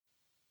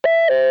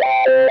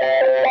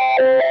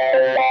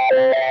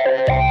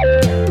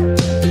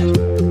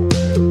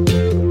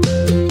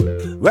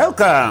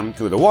Welcome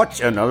to the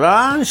Watch and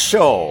Learn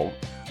Show,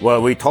 where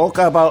we talk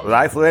about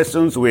life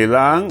lessons we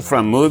learn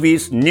from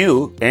movies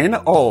new and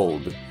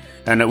old,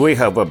 and we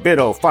have a bit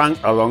of fun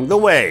along the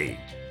way.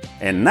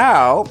 And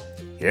now,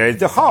 here's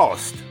the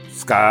host,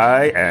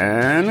 Sky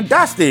and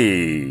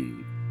Dusty.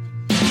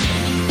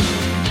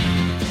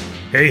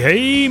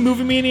 Hey,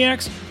 movie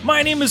maniacs!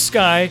 My name is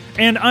Sky,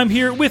 and I'm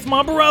here with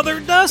my brother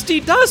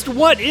Dusty. Dust,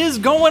 what is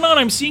going on?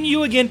 I'm seeing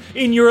you again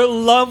in your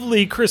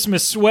lovely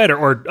Christmas sweater,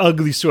 or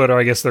ugly sweater,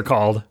 I guess they're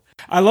called.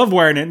 I love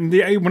wearing it.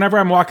 And whenever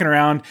I'm walking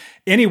around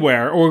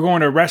anywhere or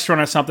going to a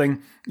restaurant or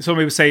something,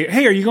 somebody would say,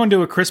 "Hey, are you going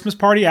to a Christmas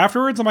party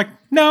afterwards?" I'm like,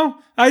 "No,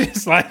 I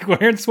just like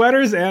wearing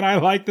sweaters, and I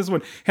like this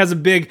one. It has a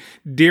big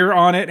deer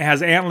on it,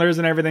 has antlers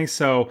and everything,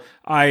 so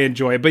I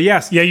enjoy it." But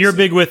yes. Yeah, you're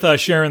big with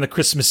sharing the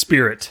Christmas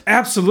spirit.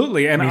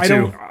 Absolutely. And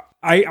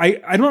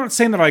I'm not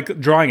saying that I like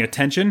drawing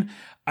attention.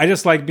 I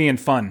just like being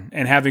fun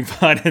and having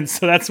fun. And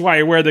so that's why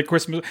I wear the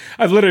Christmas.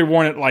 I've literally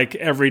worn it like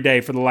every day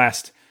for the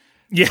last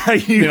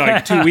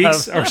like 2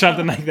 weeks or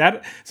something like that.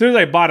 As soon as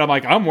I bought it, I'm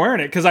like, I'm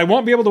wearing it because I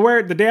won't be able to wear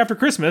it the day after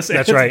Christmas. And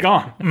That's right. It's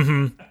gone.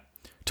 Mm-hmm.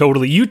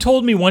 Totally. You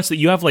told me once that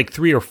you have like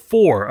 3 or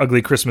 4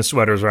 ugly Christmas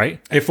sweaters, right?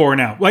 I have 4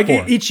 now. Like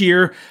 4. Each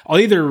year, I'll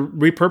either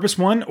repurpose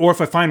one, or if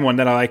I find one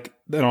that I like,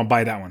 then I'll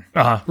buy that one.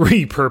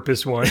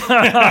 Repurpose one.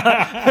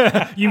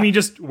 You mean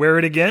just wear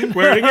it again?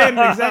 Wear it again,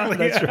 exactly.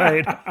 That's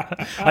right.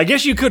 I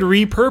guess you could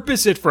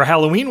repurpose it for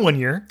Halloween one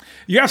year.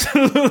 You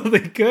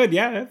absolutely could.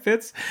 Yeah, it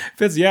fits.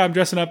 Yeah, I'm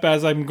dressing up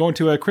as I'm going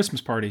to a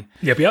Christmas party.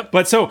 Yep.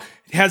 But so,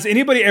 has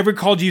anybody ever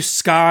called you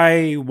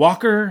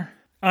Skywalker?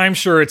 I'm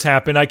sure it's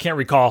happened. I can't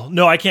recall.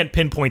 No, I can't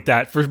pinpoint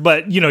that.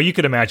 But, you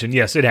could imagine.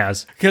 Yes, it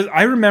has. Because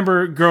I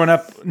remember growing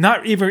up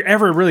not even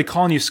ever really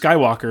calling you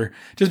Skywalker,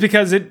 just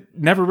because it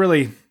never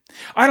really...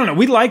 I don't know.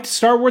 We liked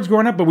Star Wars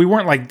growing up, but we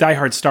weren't like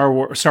diehard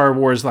Star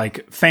Wars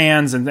like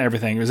fans and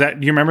everything. Do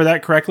you remember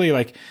that correctly?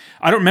 Like,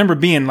 I don't remember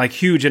being like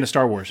huge into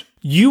Star Wars.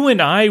 You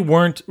and I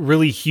weren't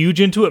really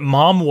huge into it.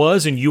 Mom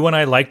was, and you and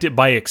I liked it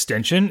by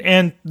extension.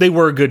 And they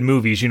were good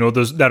movies,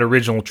 that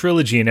original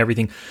trilogy and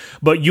everything.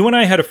 But you and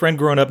I had a friend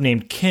growing up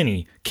named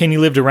Kenny. Kenny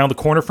lived around the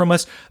corner from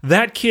us.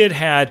 That kid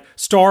had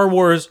Star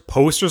Wars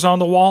posters on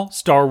the wall,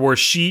 Star Wars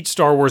sheets,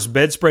 Star Wars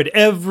bedspread,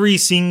 every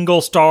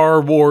single Star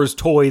Wars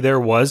toy there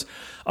was.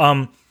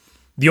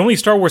 The only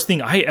Star Wars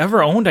thing I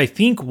ever owned, I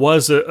think,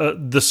 was the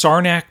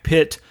Sarlacc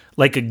pit,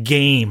 like a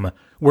game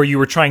where you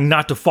were trying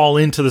not to fall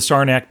into the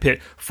Sarlacc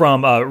pit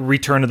from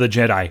Return of the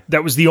Jedi.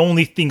 That was the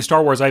only thing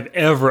Star Wars I've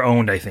ever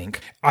owned, I think.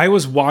 I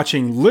was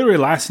watching, literally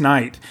last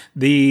night,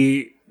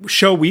 the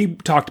show we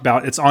talked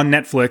about. It's on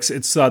Netflix.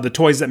 It's The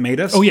Toys That Made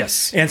Us. Oh,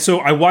 yes. And so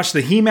I watched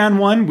the He-Man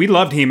one. We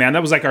loved He-Man.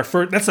 That was like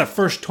that's the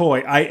first toy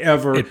I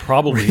ever It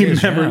probably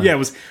remember. Is, yeah.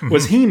 It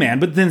was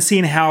He-Man. But then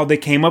seeing how they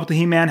came up with the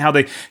He-Man, how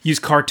they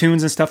used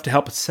cartoons and stuff to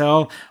help it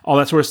sell, all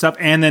that sort of stuff.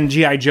 And then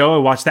G.I. Joe, I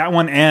watched that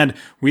one. And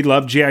we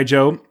loved G.I.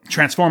 Joe.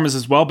 Transformers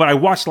as well. But I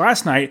watched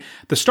last night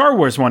the Star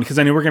Wars one because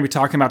I knew we're going to be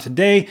talking about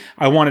today.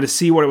 I wanted to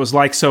see what it was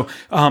like. So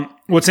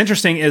what's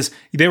interesting is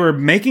they were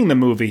making the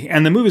movie,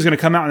 and the movie's going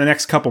to come out in the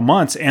next couple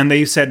months. And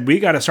they said, we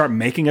got to start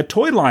making a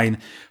toy line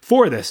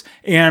for this.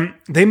 And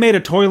they made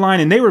a toy line,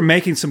 and they were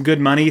making some good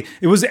money.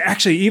 It was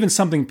actually even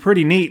something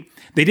pretty neat.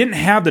 They didn't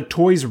have the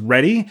toys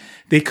ready.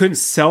 They couldn't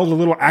sell the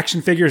little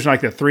action figures,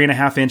 like the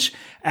 3.5-inch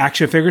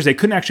action figures. They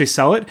couldn't actually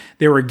sell it.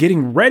 They were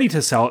getting ready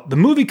to sell it. The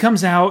movie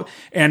comes out,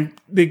 and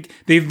they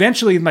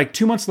eventually, like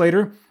 2 months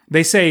later,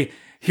 they say,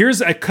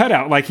 here's a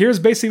cutout. Like, here's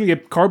basically a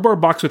cardboard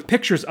box with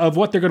pictures of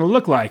what they're going to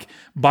look like.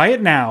 Buy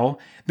it now,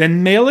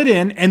 then mail it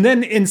in, and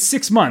then in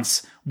 6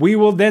 months, we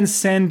will then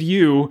send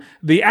you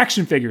the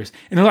action figures.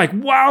 And they're like,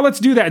 wow, let's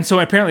do that. And so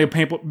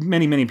apparently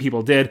many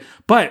people did.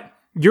 But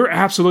you're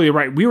absolutely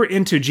right. We were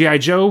into G.I.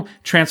 Joe,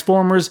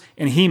 Transformers,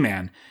 and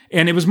He-Man.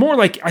 And it was more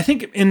like, I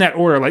think in that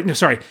order,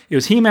 it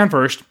was He-Man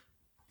first,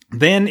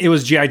 then it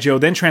was G.I. Joe,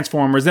 then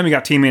Transformers, then we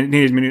got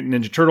Teenage Mutant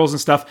Ninja Turtles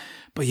and stuff.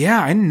 But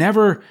yeah, I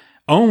never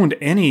owned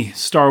any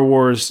Star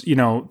Wars,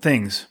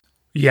 things.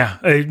 Yeah,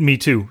 me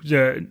too.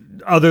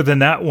 Other than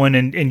that one,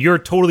 and you're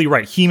totally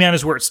right. He-Man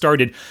is where it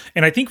started.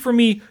 And I think for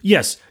me,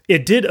 yes,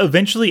 it did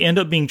eventually end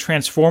up being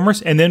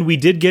Transformers, and then we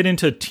did get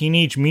into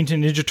Teenage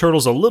Mutant Ninja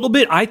Turtles a little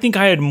bit. I think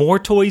I had more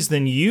toys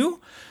than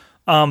you.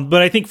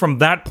 But I think from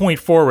that point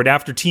forward,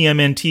 after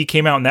TMNT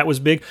came out and that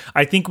was big,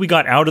 I think we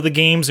got out of the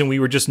games and we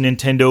were just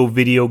Nintendo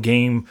video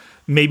game,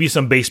 maybe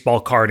some baseball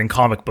card and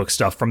comic book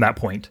stuff from that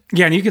point.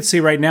 Yeah, and you can see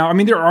right now, I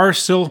mean, there are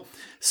still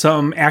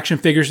some action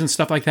figures and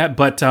stuff like that,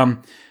 but a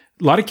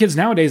lot of kids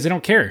nowadays, they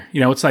don't care.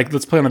 It's like,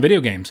 let's play on the video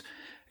games.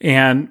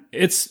 And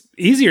it's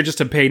easier just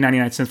to pay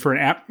 99 cents for an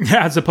app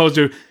as opposed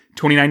to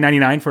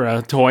 $29.99 for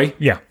a toy.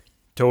 Yeah.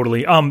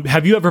 Totally.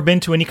 Have you ever been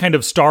to any kind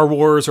of Star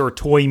Wars or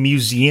toy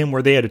museum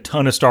where they had a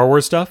ton of Star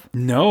Wars stuff?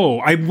 No,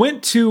 I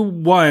went to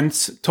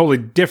once, totally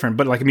different,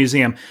 but like a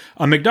museum,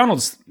 a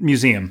McDonald's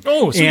museum.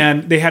 Oh, sweet.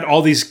 And they had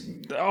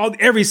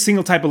every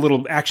single type of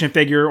little action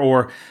figure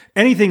or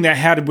anything that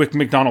had with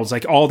McDonald's,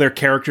 like all their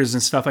characters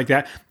and stuff like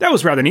that. That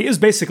was rather neat. It was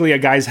basically a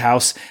guy's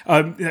house,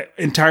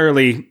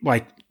 entirely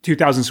like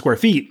 2,000 square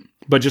feet.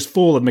 but just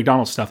full of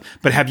McDonald's stuff.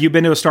 But have you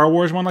been to a Star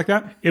Wars one like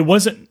that? It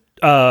wasn't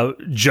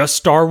just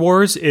Star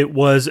Wars. It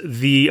was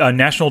the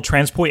National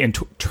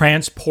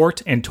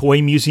Transport and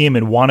Toy Museum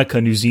in Wanaka,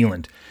 New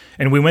Zealand.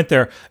 And we went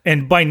there.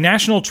 And by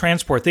National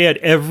Transport, they had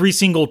every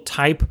single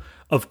type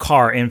of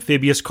car: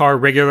 amphibious car,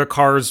 regular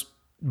cars,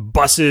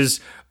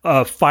 buses,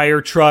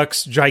 fire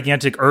trucks,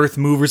 gigantic earth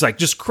movers, like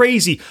just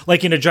crazy,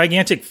 like in a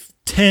gigantic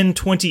 10,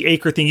 20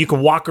 acre thing. You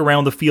can walk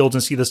around the fields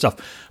and see the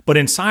stuff. But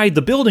inside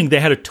the building, they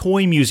had a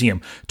toy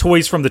museum,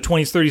 toys from the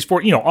 20s, 30s,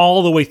 40s,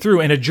 all the way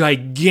through. And a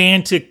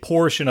gigantic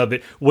portion of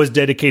it was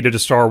dedicated to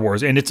Star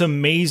Wars. And it's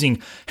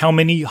amazing how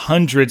many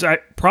hundreds,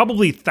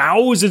 probably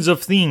thousands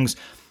of things.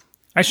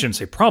 I shouldn't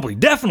say probably,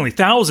 definitely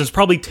thousands,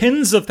 probably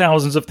tens of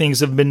thousands of things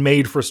have been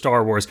made for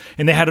Star Wars.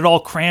 And they had it all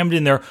crammed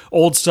in their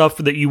old stuff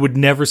that you would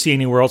never see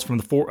anywhere else from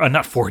the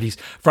not 40s,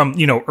 from,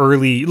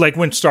 early, like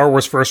when Star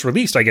Wars first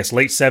released, I guess,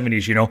 late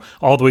 70s,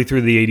 all the way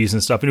through the 80s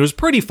and stuff. And it was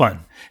pretty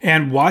fun.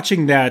 And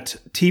watching that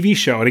TV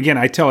show, and again,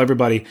 I tell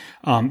everybody,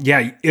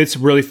 it's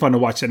really fun to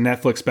watch that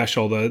Netflix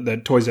special,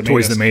 the Toys That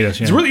Made Us.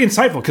 Yeah. It's really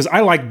insightful because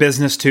I like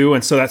business too,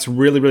 and so that's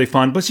really, really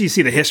fun. But you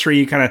see the history,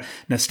 you kind of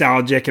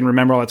nostalgic and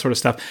remember all that sort of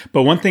stuff.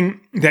 But one thing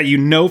that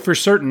for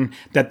certain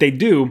that they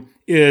do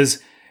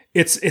is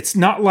it's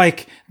not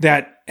like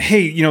that,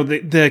 hey,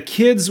 the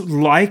kids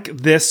like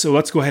this, so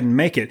let's go ahead and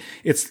make it.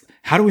 It's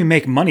how do we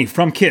make money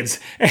from kids?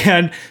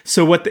 And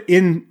so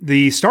in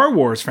the Star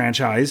Wars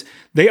franchise,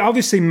 they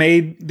obviously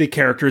made the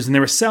characters and they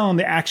were selling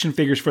the action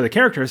figures for the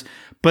characters.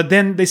 But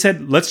then they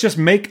said, let's just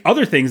make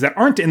other things that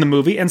aren't in the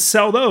movie and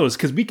sell those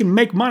because we can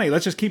make money.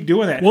 Let's just keep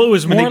doing that. Well, it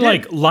was more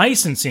like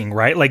licensing,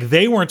 right? Like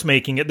they weren't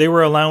making it. They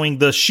were allowing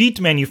the sheet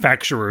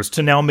manufacturers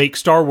to now make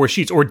Star Wars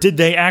sheets. Or did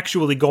they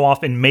actually go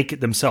off and make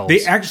it themselves?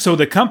 So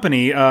the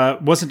company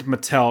wasn't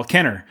Mattel,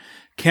 Kenner.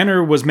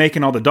 Kenner was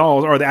making all the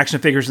dolls or the action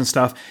figures and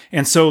stuff.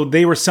 And so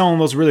they were selling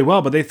those really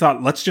well, but they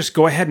thought, let's just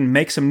go ahead and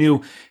make some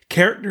new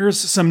characters,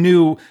 some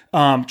new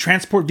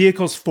transport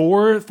vehicles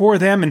for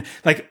them. And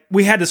like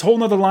we had this whole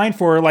nother line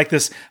for like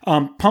this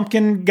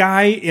pumpkin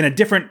guy in a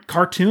different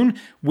cartoon.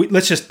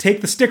 Let's just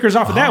take the stickers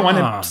off of that one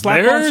and slap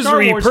on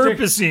Star Wars. There's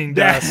repurposing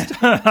dust.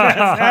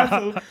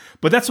 Absolutely.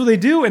 But that's what they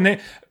do. And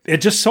it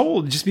just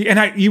sold.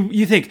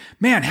 You think,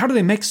 man, how do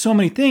they make so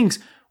many things?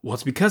 Well,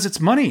 it's because it's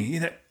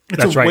money.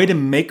 It's way to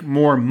make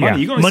more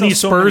money. Yeah. Money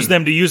spurs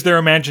them to use their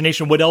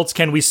imagination. What else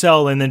can we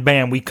sell? And then,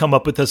 bam, we come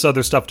up with this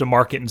other stuff to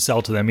market and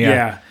sell to them.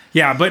 Yeah.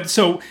 But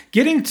so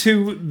getting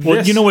to this...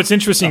 Well, you know what's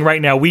interesting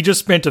right now? We just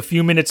spent a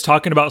few minutes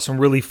talking about some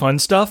really fun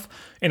stuff.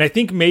 And I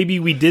think maybe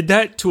we did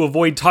that to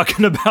avoid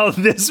talking about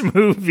this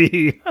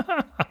movie.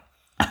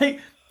 I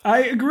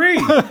agree.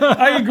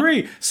 I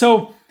agree.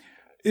 So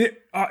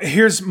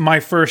here's my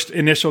first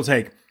initial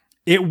take.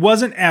 It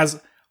wasn't as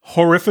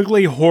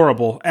horrifically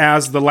horrible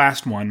as the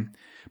last one,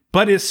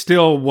 but it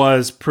still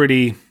was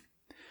pretty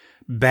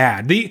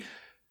bad. The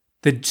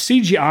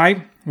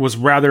CGI was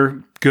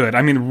rather good.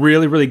 I mean,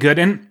 really, really good.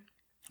 And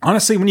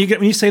honestly, when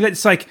you say that,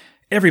 it's like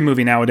every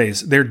movie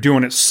nowadays, they're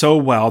doing it so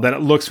well that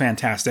it looks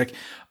fantastic.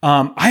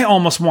 I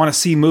almost want to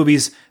see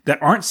movies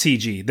that aren't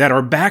CG, that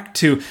are back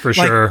to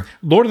sure.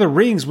 Lord of the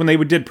Rings, when they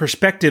did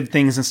perspective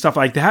things and stuff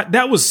like that.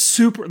 That was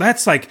super.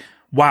 That's like,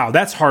 wow,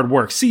 that's hard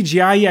work.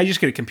 CGI, yeah, you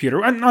just get a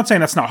computer. I'm not saying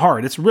that's not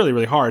hard. It's really,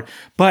 really hard.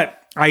 But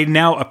I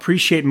now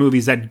appreciate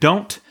movies that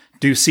don't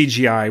do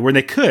CGI where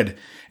they could.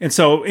 And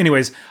so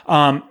anyways,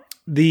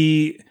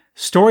 the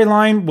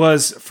storyline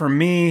was for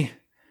me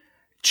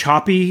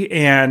choppy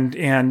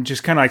and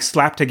just kind of like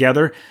slapped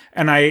together.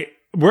 And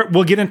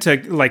we'll get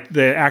into like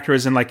the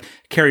actors and like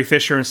Carrie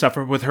Fisher and stuff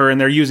with her, and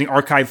they're using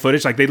archive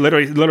footage. Like they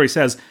literally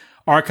says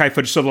archive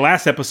footage. So the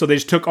last episode, they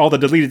just took all the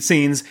deleted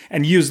scenes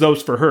and used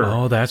those for her.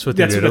 Oh, that's what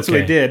they did. That's what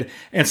they did.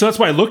 And so that's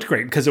why it looked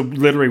great, because it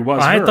literally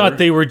was her. I thought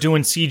they were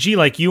doing CG.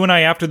 Like you and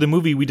I, after the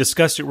movie, we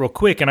discussed it real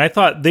quick, and I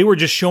thought they were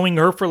just showing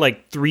her for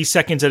like 3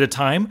 seconds at a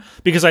time,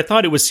 because I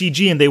thought it was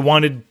CG and they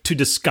wanted to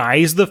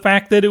disguise the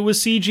fact that it was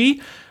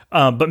CG.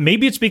 But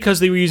maybe it's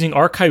because they were using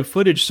archive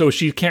footage, so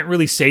she can't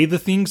really say the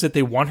things that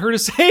they want her to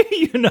say,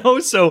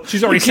 So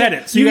she's already said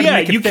it. So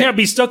you can't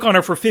be stuck on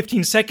her for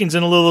 15 seconds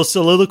in a little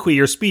soliloquy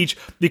or speech,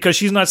 because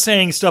she's not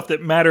saying stuff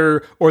that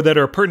matter or that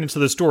are pertinent to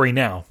the story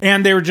now.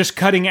 And they were just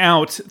cutting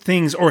out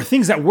things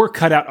that were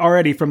cut out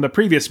already from the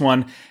previous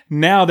one.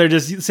 Now they're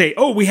just say,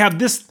 oh, we have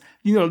this.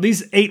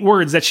 These 8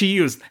 words that she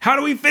used. How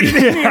do we fit it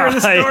in here in the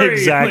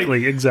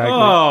story? Exactly.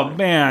 Oh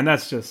man,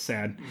 that's just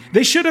sad.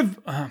 They should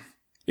have.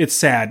 It's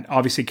sad,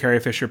 obviously, Carrie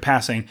Fisher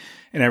passing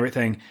and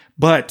everything.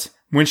 But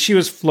when she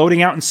was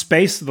floating out in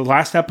space, the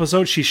last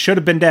episode, she should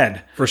have been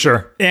dead. For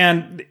sure.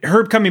 And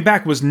her coming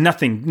back was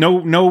nothing.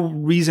 No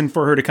reason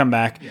for her to come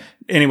back. Yeah.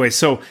 Anyway,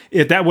 so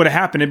if that would have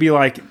happened, it'd be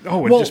like,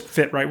 just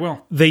fit right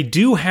well. They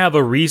do have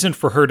a reason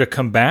for her to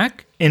come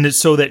back, and it's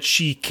so that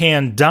she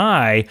can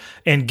die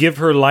and give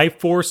her life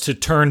force to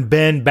turn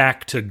Ben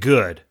back to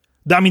good.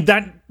 I mean,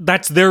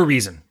 that's their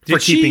reason for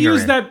keeping her in. Did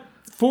she use that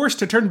forced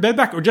to turn Ben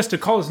back, or just to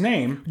call his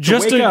name,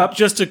 just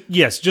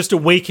to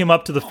wake him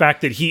up to the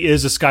fact that he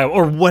is a Skywalker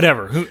or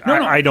whatever?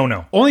 I don't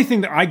know. Only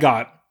thing that I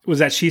got was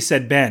that she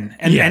said Ben,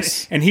 and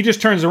Yes. and he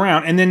just turns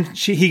around, and then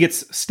he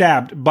gets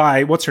stabbed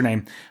by what's her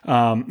name,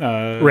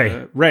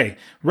 Ray.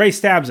 Ray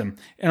stabs him,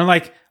 and I'm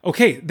like,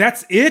 okay,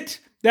 that's it.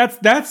 That's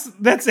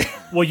it.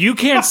 Well, you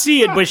can't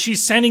see it, but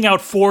she's sending out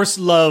force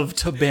love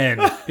to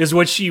Ben is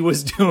what she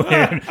was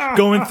doing,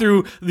 going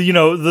through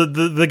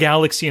the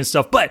galaxy and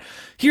stuff. But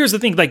here's the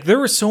thing: like there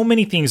were so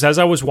many things as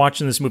I was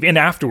watching this movie and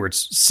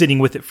afterwards sitting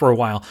with it for a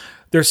while.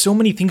 There's so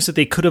many things that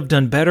they could have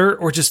done better,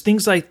 or just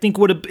things I think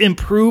would have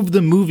improved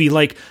the movie.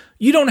 Like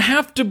you don't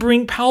have to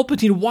bring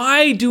Palpatine.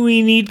 Why do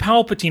we need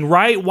Palpatine?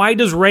 Right? Why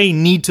does Rey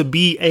need to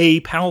be a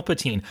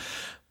Palpatine?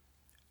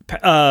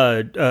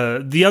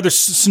 The other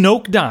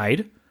Snoke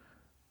died.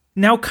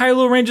 Now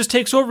Kylo Ren just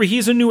takes over.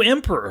 He's a new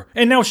emperor.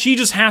 And now she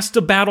just has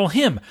to battle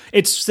him.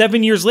 It's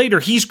 7 years later.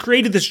 He's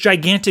created this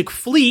gigantic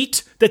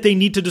fleet that they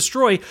need to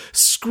destroy.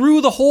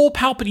 Screw the whole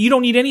Palpatine. You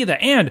don't need any of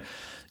that. And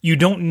you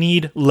don't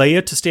need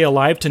Leia to stay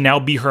alive to now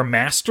be her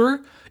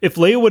master. If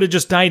Leia would have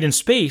just died in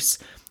space,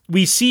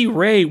 we see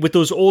Rey with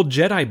those old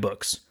Jedi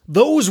books.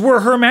 Those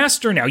were her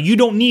master now. You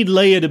don't need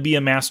Leia to be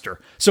a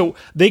master. So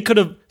they could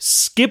have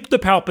skipped the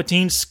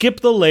Palpatine,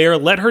 skipped the Leia,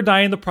 let her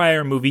die in the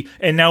prior movie,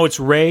 and now it's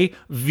Rey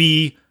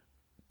v.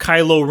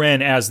 Kylo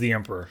Ren as the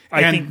Emperor.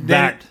 I think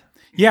that...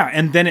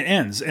 and then it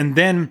ends. And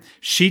then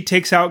she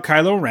takes out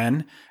Kylo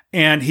Ren,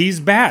 and he's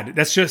bad.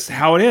 That's just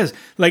how it is.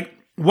 Like,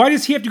 why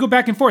does he have to go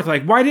back and forth?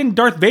 Like, why didn't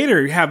Darth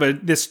Vader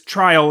have this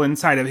trial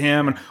inside of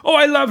him? And, oh,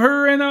 I love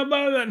her.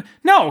 And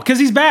no, because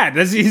he's bad.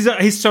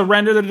 He's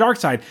surrendered to the dark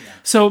side. Yeah.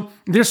 So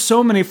there's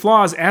so many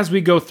flaws as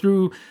we go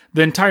through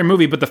the entire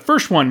movie. But the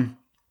first one,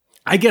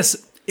 I guess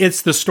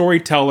it's the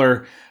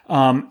storyteller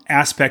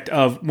aspect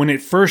of when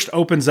it first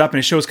opens up and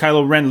it shows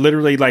Kylo Ren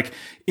literally like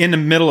in the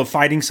middle of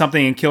fighting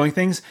something and killing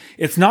things.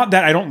 It's not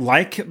that I don't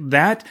like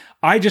that.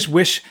 I just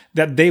wish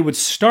that they would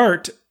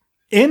start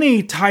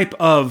any type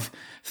of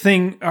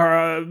thing,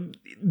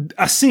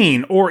 a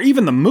scene, or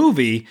even the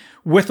movie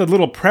with a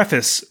little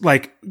preface.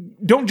 Like,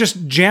 don't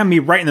just jam me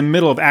right in the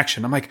middle of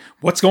action. I'm like,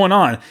 what's going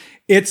on?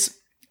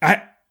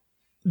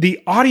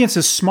 The audience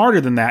is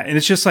smarter than that, and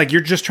it's just like you're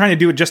just trying to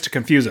do it just to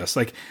confuse us.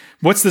 Like,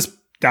 what's this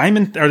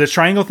diamond or this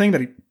triangle thing that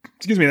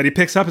he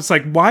picks up? It's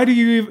like, why do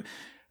you?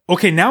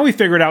 Okay, now we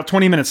figure it out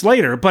 20 minutes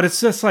later, but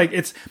it's just like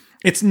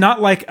it's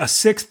not like a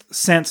Sixth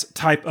Sense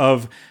type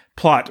of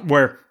plot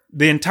where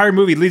the entire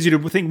movie leads you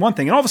to think one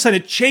thing, and all of a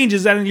sudden it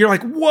changes that, and you're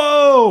like,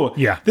 whoa!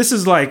 Yeah. This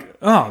is like,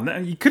 oh,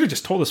 you could have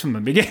just told us from the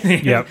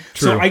beginning. Yeah,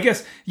 true. So I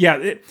guess,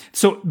 yeah.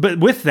 But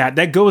with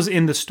that goes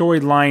in the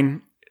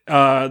storyline,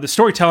 the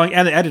storytelling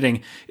and the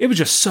editing. It was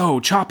just so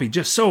choppy,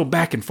 just so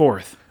back and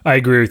forth. I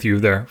agree with you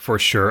there for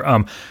sure.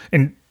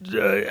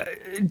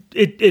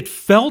 It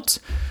felt,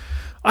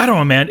 I don't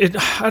know, man.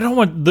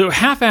 The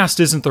half-assed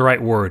isn't the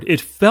right word.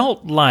 It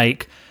felt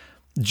like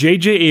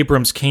J.J.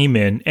 Abrams came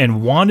in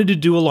and wanted to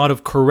do a lot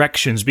of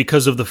corrections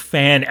because of the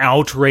fan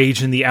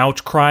outrage and the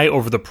outcry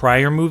over the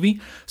prior movie.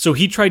 So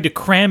he tried to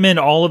cram in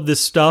all of this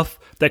stuff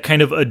that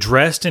kind of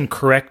addressed and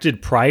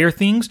corrected prior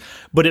things,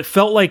 but it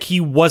felt like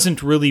he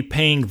wasn't really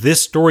paying this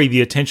story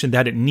the attention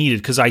that it needed.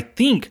 Because I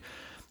think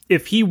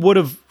if he would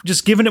have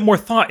just given it more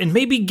thought and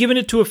maybe given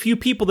it to a few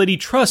people that he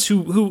trusts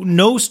who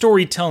know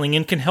storytelling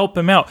and can help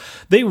him out,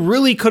 they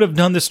really could have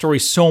done this story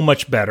so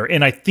much better.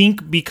 And I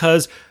think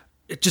because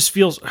it just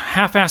feels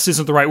half-assed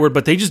isn't the right word,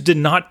 but they just did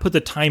not put the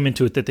time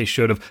into it that they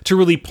should have to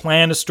really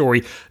plan a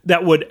story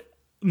that would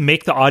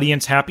make the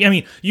audience happy. I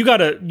mean, you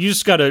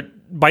just gotta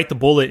bite the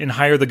bullet and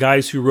hire the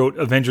guys who wrote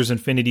Avengers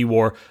Infinity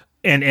War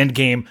and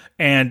Endgame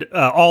and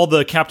all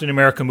the Captain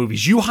America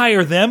movies. You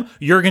hire them,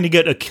 you're going to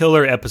get a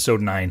killer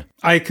episode 9.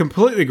 I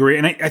completely agree.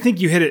 And I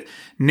think you hit it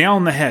nail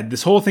on the head.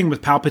 This whole thing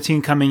with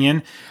Palpatine coming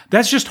in,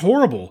 that's just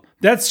horrible.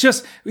 That's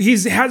just, he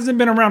hasn't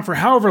been around for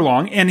however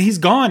long, and he's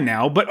gone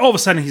now, but all of a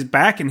sudden he's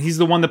back, and he's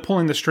the one that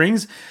pulling the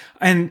strings.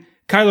 And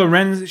Kylo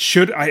Ren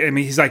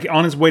he's like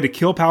on his way to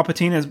kill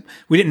Palpatine, as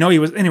we didn't know he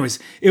was. Anyways,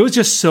 it was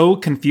just so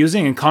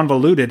confusing and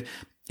convoluted.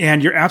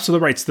 And you're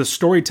absolutely right. It's the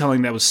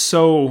storytelling that was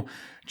so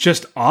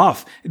just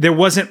off. There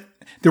wasn't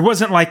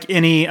like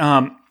any,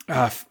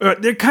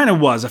 there kind of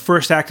was a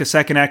first act, a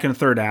second act, and a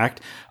third act.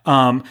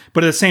 But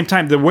at the same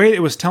time, the way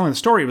it was telling the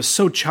story was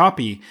so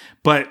choppy.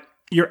 But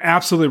you're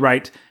absolutely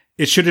right.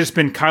 It should have just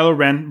been Kylo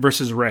Ren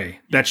versus Rey.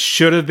 That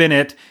should have been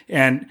it.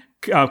 And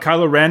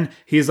Kylo Ren,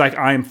 he's like,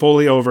 I am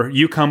fully over.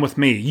 You come with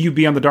me. You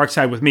be on the dark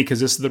side with me because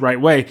this is the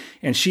right way.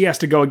 And she has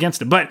to go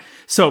against it. But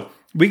so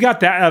we got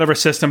that out of our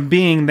system,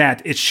 being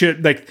that it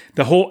should, like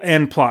the whole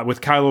end plot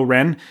with Kylo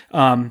Ren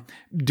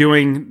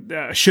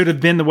should have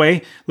been the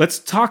way. Let's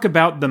talk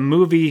about the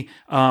movie,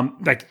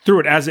 like through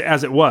it as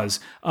it was.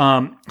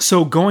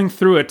 So going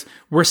through it,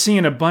 we're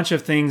seeing a bunch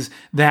of things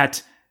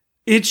that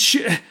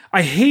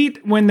I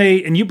hate when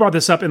and you brought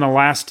this up in the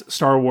last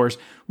Star Wars,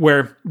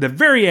 where the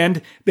very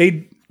end,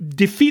 they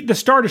defeat the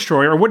Star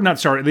Destroyer, or would not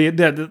start the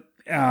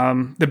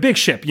big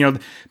ship,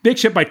 the big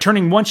ship by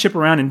turning one ship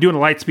around and doing a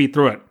light speed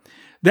through it.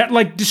 That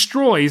like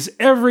destroys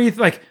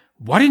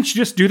why didn't you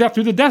just do that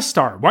through the Death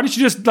Star? Why didn't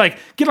you just get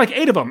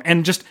 8 of them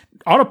and just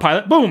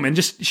autopilot, boom, and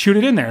just shoot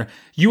it in there?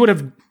 You would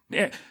have,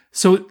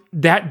 So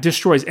that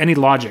destroys any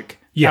logic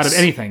Yes. out of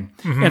anything.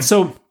 And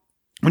so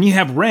when you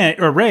have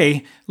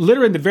Rey,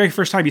 literally the very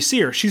first time you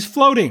see her, she's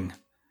floating.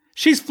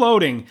 She's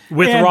floating.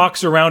 With And-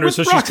 rocks around her, with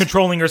so rocks. she's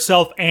controlling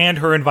herself and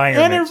her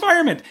environment. And her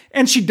environment.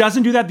 And she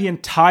doesn't do that the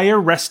entire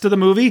rest of the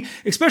movie,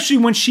 especially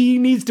when she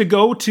needs to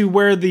go to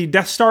where the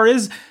Death Star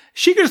is.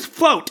 She can just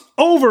float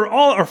over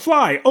all or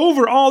fly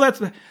over all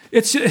that.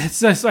 It's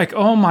just like,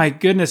 oh my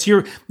goodness,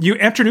 you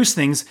introduce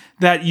things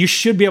that you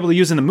should be able to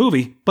use in the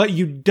movie, but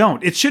you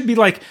don't. It should be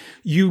like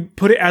you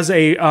put it as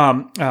a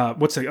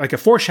like a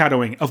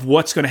foreshadowing of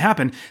what's going to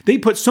happen. They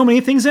put so many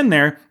things in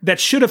there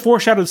that should have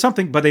foreshadowed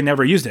something, but they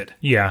never used it.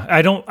 Yeah,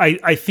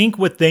 I think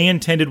what they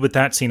intended with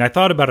that scene, I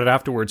thought about it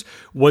afterwards,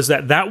 was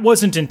that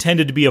wasn't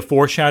intended to be a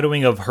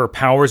foreshadowing of her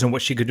powers and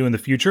what she could do in the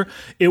future.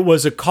 It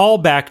was a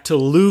callback to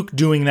Luke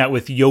doing that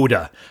with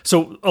Yoda.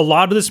 So a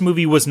lot of this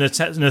movie was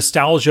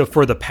nostalgia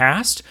for the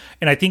past,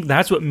 and I think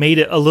that's what made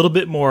it a little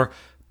bit more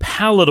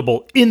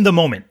palatable in the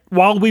moment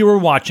while we were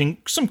watching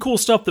some cool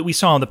stuff that we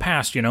saw in the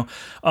past,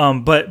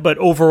 but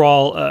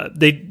overall,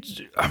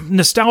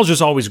 nostalgia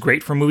is always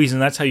great for movies,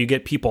 and that's how you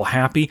get people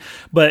happy.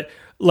 But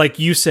like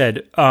you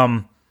said,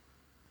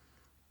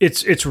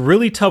 it's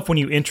really tough when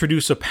you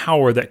introduce a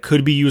power that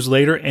could be used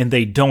later and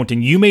they don't.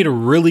 And you made a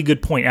really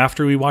good point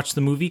after we watched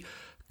the movie.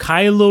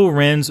 Kylo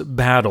Ren's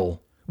battle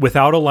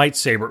without a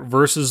lightsaber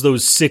versus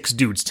those 6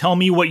 dudes. Tell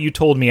me what you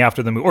told me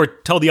after the movie, or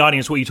tell the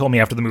audience what you told me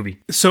after the movie.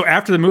 So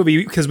after the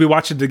movie, because we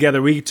watched it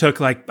together, we took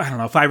 5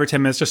 or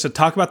 10 minutes just to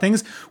talk about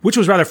things, which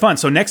was rather fun.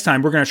 So next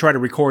time we're going to try to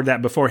record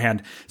that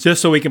beforehand,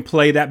 just so we can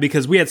play that,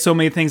 because we had so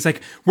many things,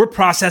 like we're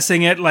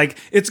processing it, like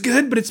it's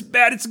good, but it's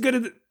bad. It's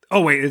good.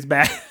 Oh wait, it's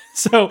bad.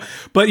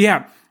 But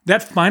yeah,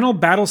 that final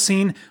battle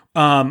scene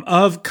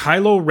of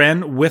Kylo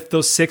Ren with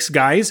those 6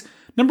 guys.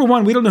 Number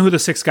one, we don't know who the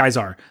 6 guys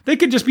are. They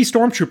could just be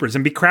stormtroopers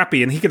and be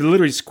crappy, and he could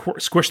literally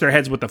squish their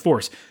heads with the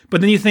Force.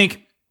 But then you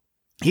think,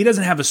 he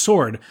doesn't have a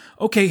sword.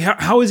 Okay,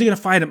 how is he going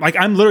to fight him? Like,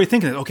 I'm literally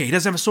thinking, okay, he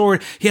doesn't have a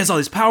sword. He has all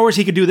these powers.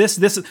 He could do this,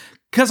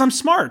 because I'm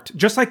smart.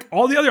 Just like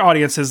all the other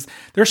audiences,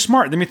 they're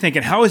smart. Then you're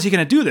thinking, how is he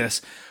going to do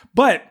this?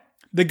 But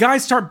the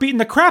guys start beating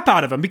the crap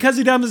out of him because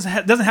he doesn't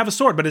have a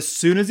sword. But as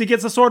soon as he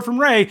gets a sword from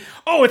Rey,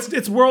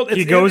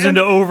 he goes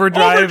into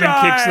overdrive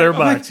and kicks their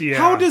butts. Like,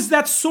 how does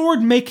that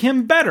sword make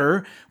him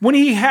better when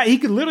he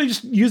could literally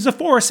just use the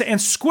Force and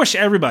squish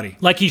everybody?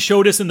 Like he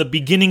showed us in the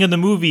beginning of the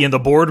movie in the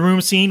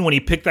boardroom scene when he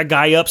picked that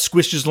guy up,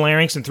 squished his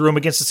larynx, and threw him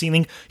against the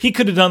ceiling. He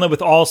could have done that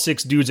with all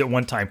 6 dudes at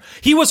one time.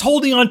 He was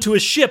holding onto a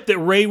ship that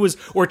Rey was,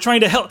 or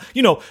trying to help.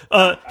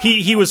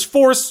 He was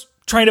forced.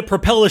 Trying to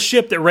propel a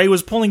ship that Rey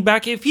was pulling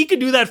back. If he could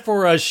do that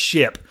for a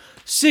ship,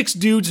 6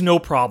 dudes, no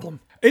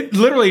problem. It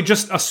literally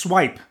just a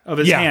swipe of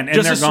his hand, and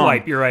just they're a gone.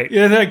 swipe. You're right.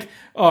 Yeah, like,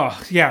 oh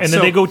yeah, and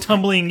then they go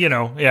tumbling.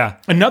 Yeah.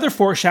 Another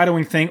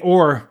foreshadowing thing,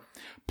 or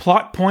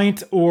plot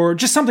point, or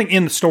just something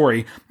in the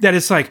story that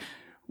is like,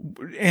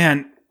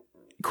 and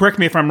correct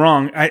me if I'm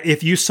wrong.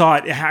 If you saw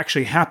it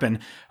actually happen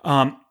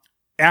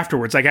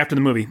afterwards, like after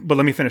the movie. But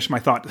let me finish my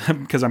thought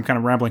because I'm kind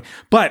of rambling.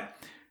 But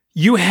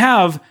you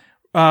have.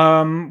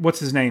 What's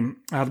his name?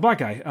 The black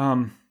guy.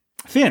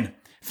 Finn.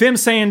 Finn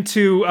saying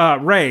to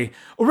Rey,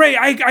 Rey,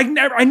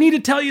 I need to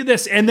tell you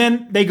this. And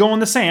then they go in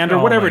the sand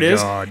or whatever it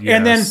is. God,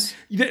 and yes.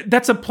 then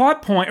that's a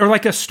plot point or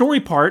like a story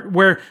part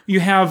where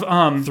you have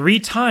 3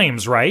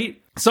 times, right?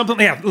 something,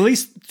 yeah, at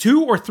least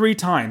 2 or 3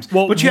 times.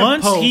 Well, but you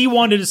once have Poe, he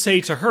wanted to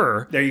say to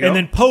her, There you go. and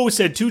then Poe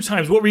said 2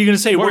 times, what were you going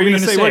to say? what are you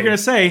going to say? What are you going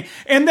to say?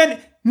 And then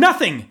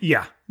nothing.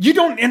 Yeah. You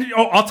don't, and,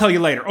 oh, I'll tell you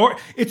later. Or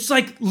it's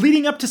like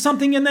leading up to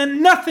something and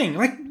then nothing.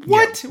 Like,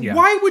 what? Yeah.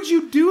 Why would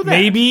you do that?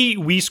 Maybe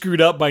we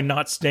screwed up by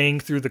not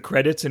staying through the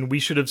credits and we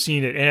should have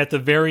seen it. And at the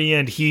very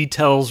end, he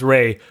tells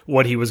Rey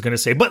what he was going to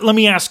say. But let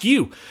me ask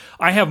you,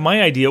 I have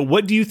my idea.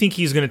 What do you think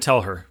he's going to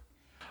tell her?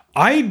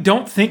 I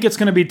don't think it's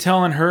going to be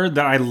telling her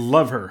that I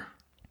love her.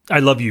 I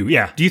love you.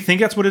 Yeah. Do you think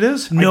that's what it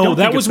is? I No, don't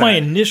that think was it's my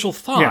that. initial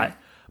thought. Yeah.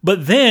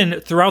 But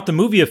then throughout the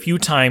movie, a few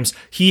times,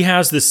 he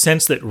has this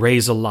sense that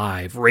Rey's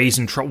alive, Rey's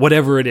in trouble,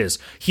 whatever it is.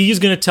 He's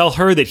going to tell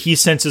her that he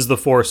senses the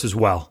Force as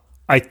well.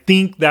 I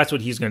think that's what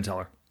he's going to tell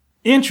her.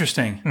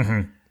 Interesting.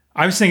 Mm-hmm.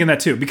 I was thinking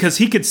that too, because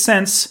he could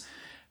sense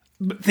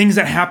things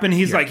that happen.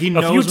 He's like, he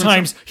knows. A few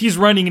times he's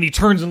running and he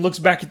turns and looks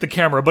back at the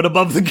camera, but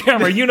above the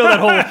camera. You know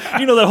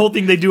that whole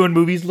thing they do in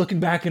movies,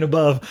 looking back and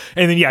above.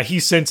 And then he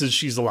senses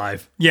she's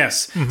alive.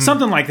 Yes,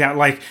 something like that.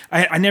 Like,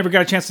 I never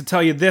got a chance to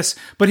tell you this,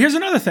 but here's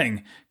another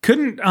thing.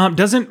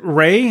 Doesn't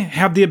Rey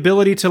have the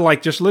ability to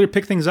like just literally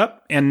pick things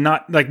up and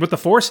not like with the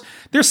Force?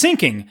 They're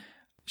sinking.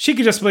 She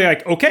could just be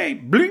like, okay,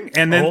 bling,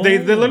 and then they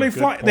literally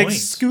fly. good They point.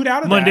 scoot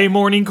out of Monday that.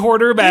 morning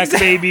quarterback,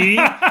 baby.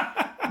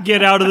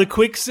 Get out of the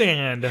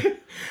quicksand.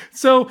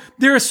 So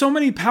there are so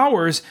many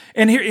powers,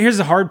 and here's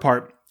the hard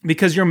part,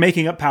 because you're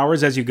making up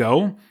powers as you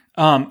go.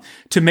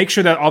 To make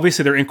sure that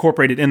obviously they're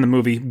incorporated in the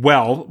movie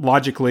well,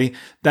 logically,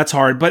 that's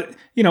hard. But,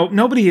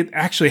 nobody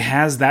actually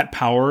has that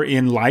power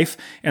in life.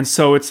 And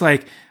so it's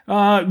like,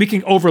 we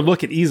can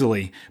overlook it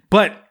easily.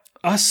 But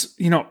us,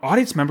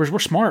 audience members, we're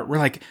smart. We're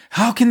like,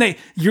 how can they?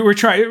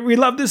 We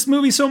love this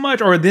movie so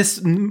much, or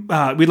this.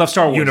 We love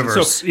Star Wars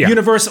Universe. So,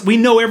 universe. We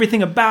know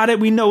everything about it.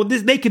 We know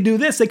this. They could do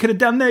this. They could have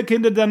done that.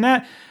 Could have done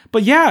that.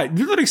 But yeah,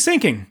 you're literally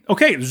thinking,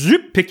 okay,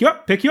 zip, pick you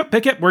up.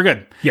 We're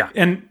good.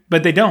 Yeah.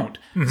 But they don't.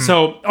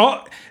 So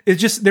it's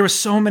just there were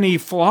so many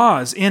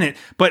flaws in it.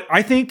 But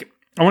I think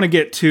I want to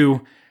get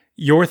to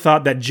your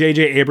thought that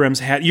J.J. Abrams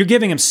had. You're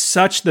giving him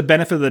such the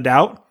benefit of the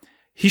doubt.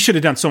 He should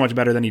have done so much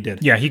better than he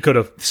did. Yeah, he could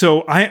have.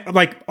 So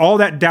all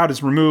that doubt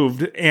is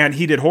removed, and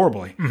he did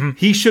horribly.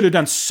 He should have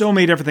done so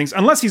many different things,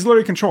 unless he's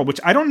literally controlled, which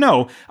I don't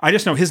know. I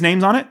just know his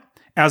name's on it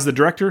as the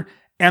director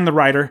and the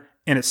writer,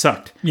 and it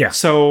sucked. Yeah.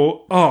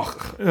 So,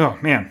 oh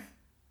man.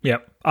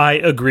 Yep. I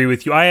agree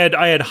with you. I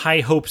had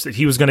high hopes that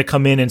he was going to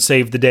come in and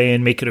save the day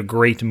and make it a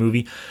great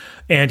movie.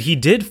 And he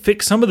did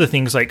fix some of the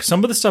things, like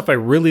some of the stuff I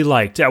really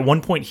liked. At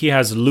one point, he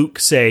has Luke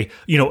say,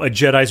 a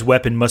Jedi's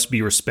weapon must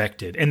be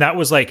respected. And that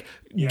was like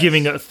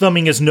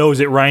thumbing his nose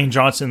at Rian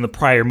Johnson in the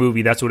prior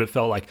movie. That's what it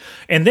felt like.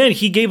 And then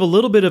he gave a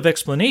little bit of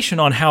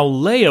explanation on how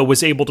Leia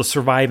was able to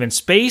survive in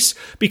space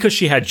because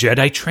she had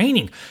Jedi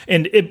training.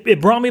 And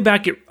it brought me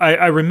back.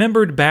 I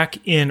remembered back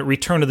in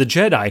Return of the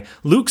Jedi,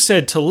 Luke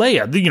said to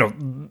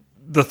Leia,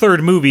 the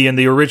third movie in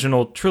the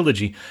original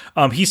trilogy,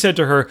 he said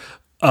to her,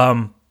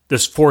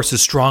 this force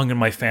is strong in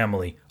my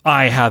family.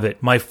 I have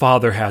it. My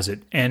father has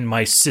it. And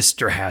my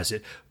sister has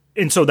it.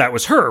 And so that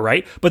was her,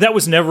 right? But that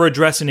was never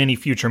addressed in any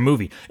future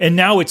movie. And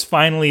now it's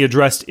finally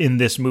addressed in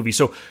this movie.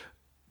 So,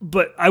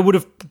 but I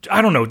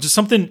don't know, just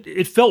something,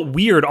 it felt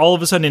weird. All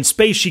of a sudden in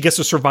space, she gets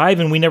to survive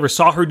and we never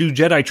saw her do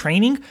Jedi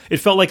training. It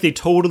felt like they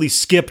totally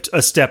skipped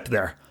a step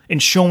there in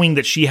showing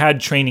that she had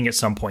training at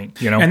some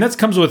point, And that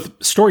comes with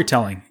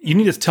storytelling. You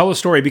need to tell a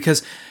story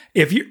because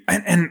if you,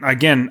 and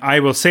again,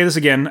 I will say this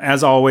again,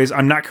 as always,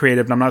 I'm not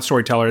creative and I'm not a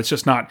storyteller. It's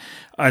just not,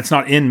 it's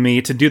not in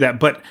me to do that.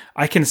 But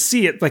I can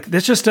see it, like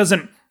this just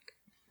doesn't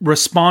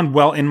respond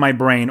well in my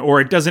brain,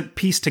 or it doesn't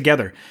piece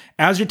together.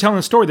 As you're telling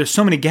the story, there's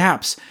so many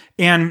gaps,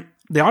 and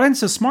the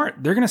audience is smart.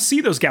 They're going to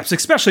see those gaps,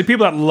 especially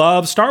people that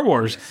love Star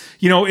Wars.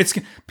 It's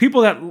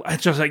people that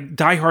just like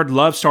diehard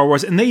love Star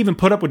Wars, and they even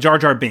put up with Jar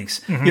Jar Binks.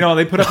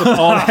 They put up with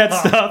all that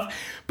stuff.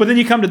 But then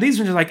you come to these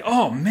ones, you're like,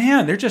 oh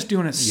man, they're just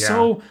doing it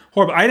so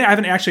horrible. I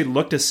haven't actually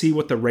looked to see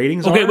what the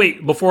ratings are. Okay,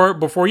 wait,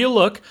 before you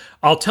look,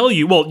 I'll tell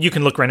you, well, you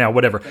can look right now,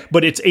 whatever,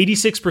 but it's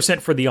 86%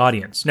 for the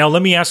audience. Now,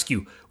 let me ask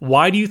you,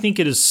 why do you think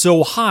it is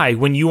so high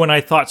when you and I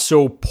thought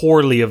so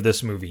poorly of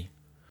this movie?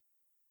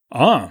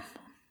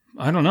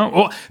 I don't know.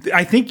 Well,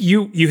 I think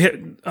you hit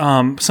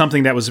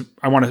something that was,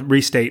 I want to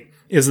restate,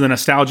 is the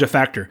nostalgia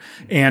factor.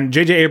 And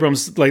J.J.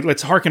 Abrams, like,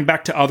 let's harken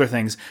back to other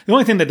things. The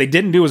only thing that they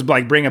didn't do was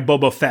like bring a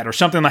Boba Fett or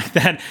something like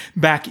that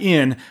back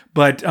in.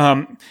 But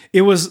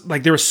it was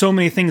like there were so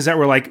many things that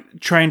were like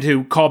trying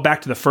to call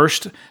back to the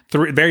first,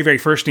 very, very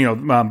first, back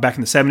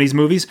in the 70s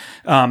movies,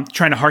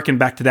 trying to harken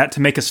back to that to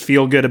make us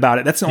feel good about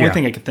it. That's the only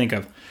thing I could think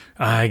of.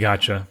 I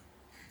gotcha.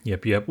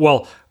 Yep.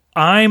 Well,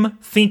 I'm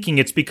thinking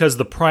it's because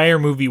the prior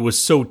movie was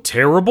so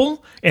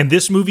terrible and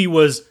this movie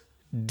was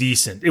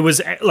decent. It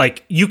was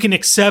like you can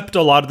accept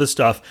a lot of the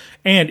stuff.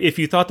 And if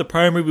you thought the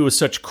prior movie was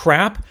such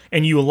crap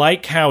and you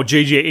like how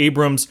J.J.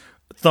 Abrams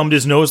thumbed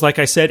his nose, like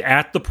I said,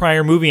 at the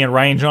prior movie and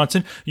Rian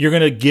Johnson, you're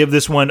going to give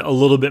this one a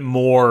little bit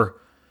more...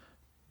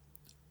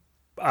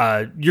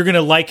 you're going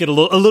to like it a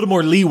little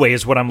more leeway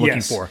is what I'm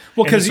looking for.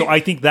 Well, so I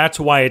think that's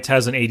why it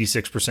has an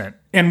 86%.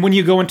 And when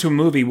you go into a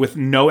movie with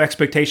no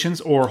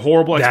expectations or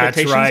horrible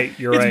expectations, right.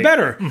 It's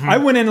better. I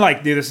went in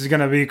like, dude, this is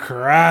going to be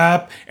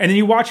crap. And then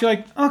you watch, you're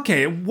like,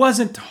 okay, it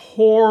wasn't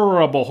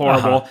horrible.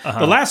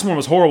 The last one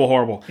was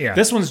horrible. Yeah.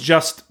 This one's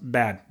just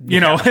bad,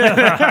 Yep.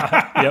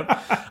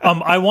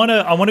 I want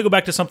to go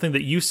back to something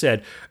that you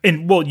said.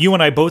 And well, you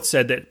and I both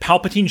said that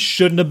Palpatine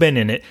shouldn't have been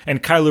in it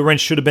and Kylo Ren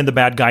should have been the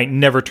bad guy,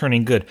 never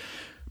turning good.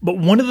 But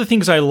one of the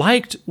things I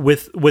liked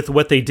with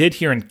what they did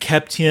here and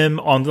kept him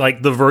on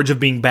like the verge of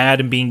being bad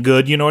and being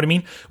good, you know what I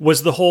mean,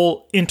 was the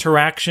whole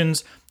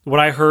interactions,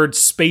 what I heard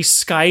space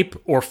Skype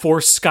or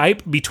Force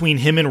Skype between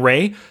him and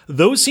Rey.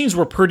 Those scenes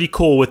were pretty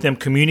cool with them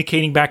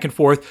communicating back and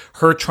forth,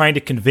 her trying to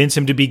convince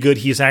him to be good.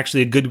 He's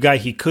actually a good guy.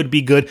 He could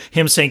be good.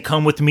 Him saying,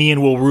 come with me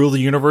and we'll rule the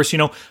universe.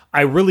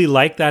 I really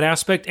liked that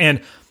aspect.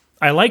 And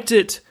I liked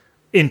it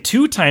in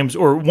two times,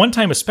 or one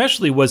time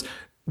especially, was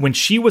when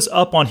she was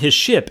up on his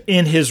ship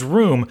in his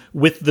room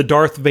with the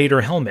Darth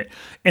Vader helmet,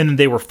 and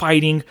they were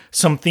fighting,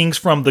 some things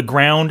from the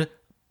ground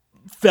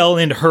fell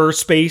into her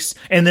space,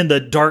 and then the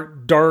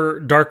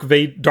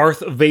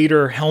Darth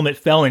Vader helmet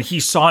fell, and he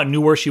saw it and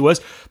knew where she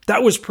was.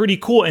 That was pretty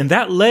cool, and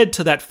that led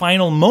to that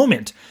final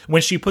moment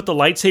when she put the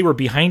lightsaber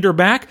behind her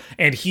back,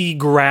 and he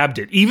grabbed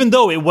it. Even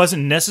though it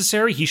wasn't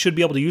necessary, he should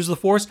be able to use the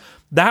Force.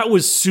 That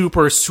was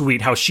super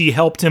sweet, how she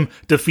helped him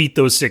defeat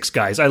those 6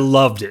 guys. I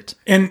loved it.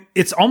 And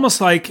it's almost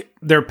like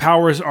their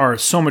powers are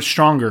so much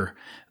stronger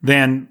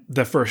than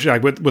the first,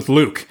 like with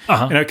Luke.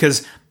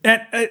 Because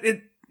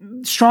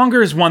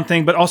stronger is one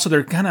thing, but also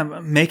they're kind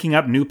of making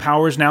up new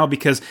powers now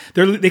because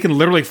they can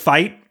literally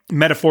fight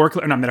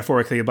metaphorically, or not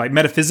metaphorically, but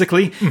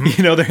metaphysically,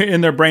 they're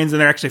in their brains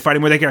and they're actually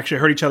fighting where they can actually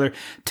hurt each other,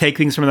 take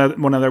things from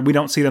one another. We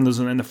don't see them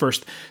in the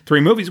first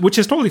 3 movies, which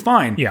is totally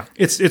fine. Yeah.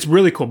 It's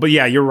really cool. But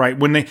yeah, you're right.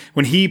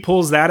 When he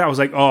pulls that, I was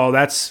like, oh,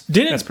 that's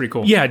pretty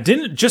cool. Yeah,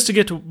 just to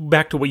get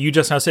back to what you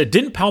just now said,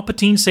 didn't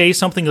Palpatine say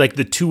something like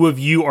the two of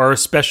you are a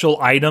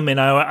special item and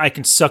I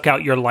can suck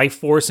out your life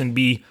force and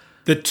be...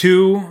 The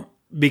two...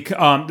 Did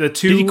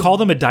he call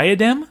them a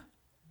diadem?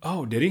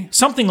 Oh, did he?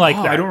 Something like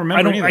that. I don't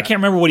remember any of that. I can't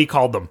remember what he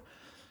called them.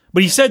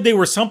 But he said they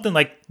were something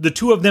like the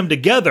two of them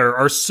together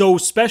are so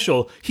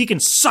special, he can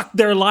suck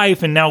their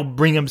life and now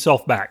bring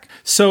himself back.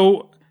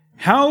 So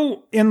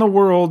how in the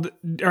world,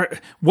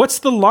 what's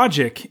the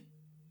logic?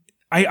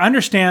 I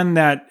understand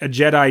that a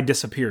Jedi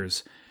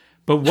disappears,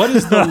 but what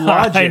is the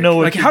logic? I know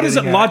what how does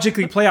it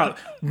logically play out?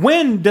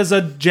 When does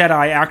a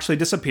Jedi actually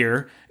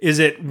disappear? Is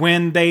it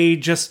when they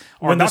just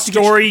are when the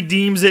story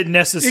deems it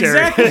necessary?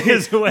 Exactly.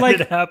 Is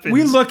when it happens.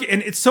 We look,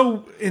 and it's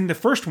so in the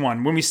first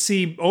one when we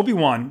see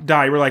Obi-Wan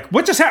die, we're like,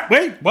 "What just happened?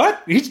 Wait,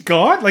 what? He's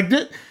gone? Like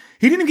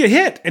he didn't get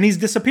hit, and he's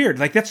disappeared.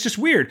 Like that's just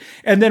weird."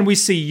 And then we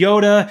see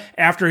Yoda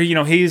after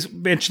he's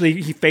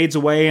eventually he fades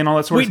away and all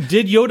that sort of. Wait,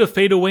 did Yoda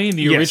fade away in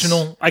the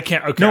original? I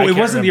can't. Okay, no, it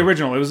wasn't the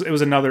original. It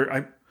was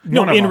another.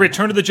 In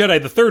Return of the Jedi,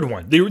 the third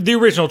one, the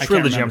original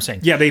trilogy. I'm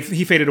saying. Yeah,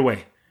 he faded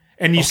away,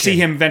 and you see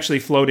him eventually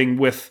floating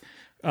with.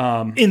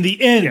 In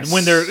the end,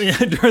 when they're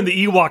during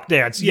the Ewok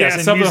dance,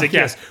 yes, and music,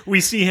 yes,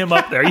 we see him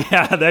up there.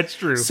 Yeah, that's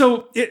true.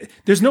 So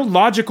there's no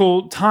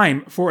logical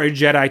time for a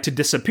Jedi to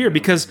disappear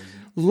because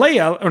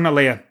Leia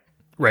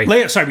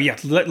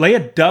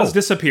does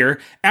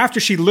disappear after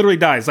she literally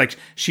dies. Like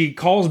she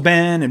calls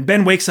Ben, and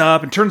Ben wakes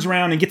up and turns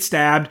around and gets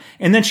stabbed,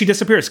 and then she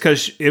disappears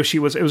because it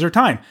was her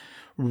time.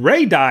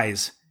 Rey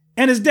dies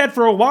and is dead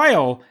for a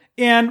while,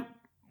 and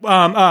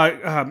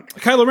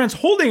Kylo Ren's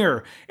holding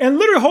her and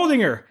literally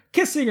holding her,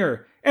 kissing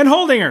her. And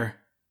holding her.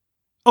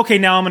 Okay,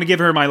 now I'm going to give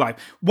her my life.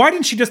 Why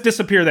didn't she just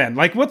disappear then?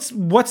 Like, what's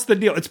the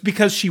deal? It's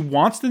because she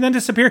wants to then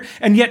disappear,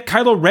 and yet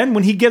Kylo Ren,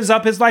 when he gives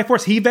up his life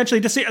force, he eventually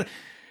disappears.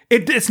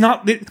 It's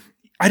not.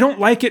 I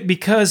don't like it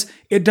because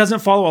it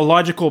doesn't follow a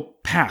logical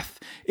path.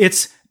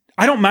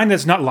 I don't mind that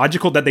it's not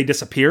logical that they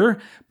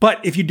disappear,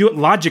 but if you do it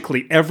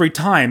logically every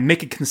time,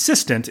 make it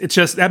consistent. It's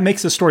just that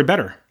makes the story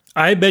better.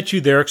 I bet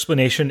you their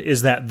explanation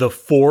is that the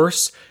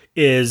Force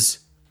is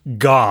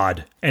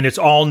God, and it's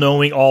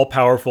all-knowing,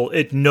 all-powerful.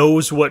 It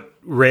knows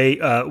what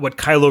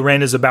Kylo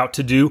Ren is about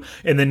to do,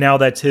 and then now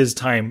that's his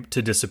time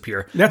to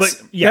disappear.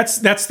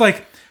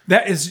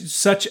 That is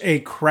such a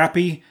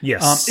crappy...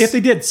 Yes. If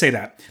they did say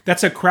that,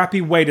 that's a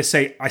crappy way to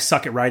say, I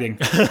suck at writing.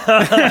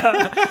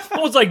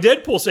 Well, it's like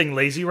Deadpool saying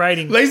lazy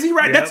writing. Lazy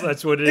writing. Yeah,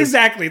 that's what it is.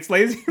 Exactly, it's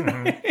lazy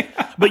writing.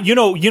 But you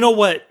know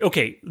what?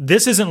 Okay,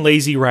 this isn't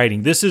lazy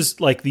writing. This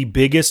is like the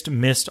biggest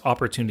missed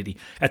opportunity.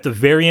 At the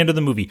very end of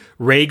the movie,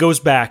 Rey goes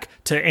back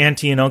to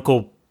Auntie and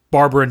Uncle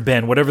Barbara and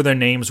Ben, whatever their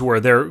names were,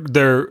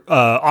 their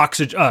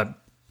oxygen...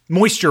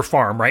 moisture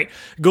farm, right?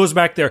 Goes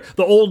back there.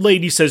 The old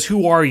lady says,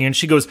 "Who are you?" And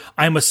she goes,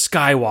 "I'm a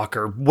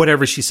Skywalker."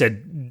 Whatever she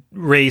said,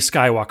 Rey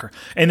Skywalker.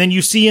 And then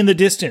you see in the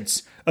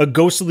distance a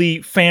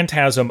ghostly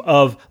phantasm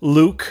of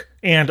Luke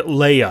and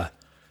Leia.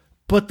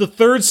 But the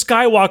third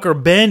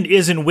Skywalker, Ben,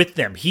 isn't with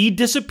them. He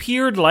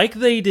disappeared like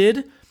they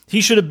did. He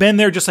should have been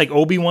there just like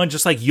Obi-Wan,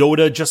 just like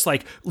Yoda, just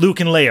like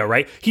Luke and Leia,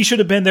 right? He should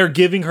have been there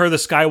giving her the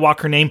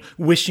Skywalker name,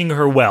 wishing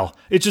her well.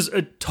 It's just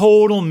a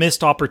total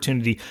missed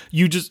opportunity.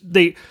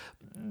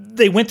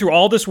 They went through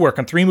all this work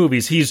on 3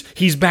 movies.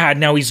 He's bad,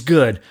 now he's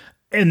good.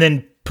 And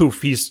then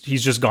poof, he's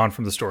just gone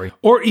from the story.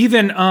 Or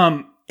even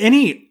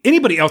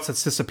anybody else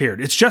that's disappeared.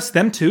 It's just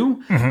them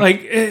two.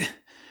 Mm-hmm.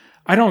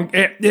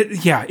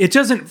 It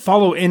doesn't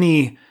follow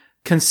any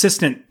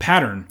consistent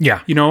pattern.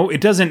 Yeah.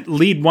 It doesn't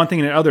lead one thing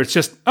to the other. It's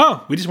just,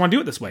 we just want to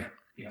do it this way.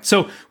 Yeah.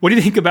 So what do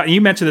you think about,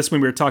 you mentioned this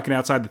when we were talking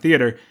outside the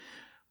theater.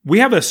 We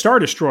have a Star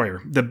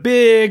Destroyer, the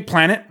big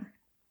planet.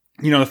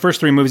 The first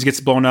 3 movies gets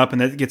blown up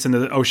and then it gets into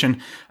the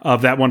ocean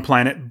of that one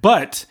planet.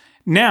 But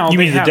now... You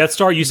mean the Death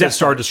Star? You said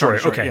Star Destroyer.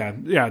 Okay.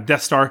 Yeah,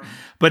 Death Star.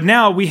 But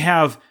now we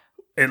have,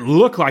 it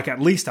looked like at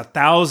least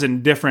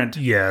 1,000 different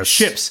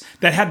ships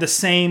that had the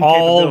same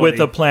all capability. with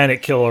a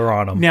planet killer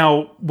on them.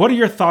 Now, what are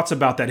your thoughts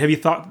about that? Have you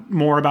thought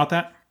more about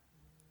that?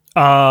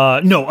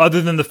 No,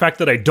 other than the fact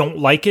that I don't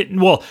like it.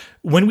 Well,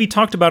 when we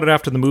talked about it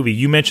after the movie,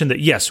 you mentioned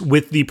that, yes,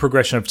 with the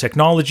progression of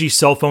technology,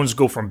 cell phones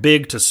go from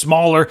big to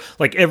smaller,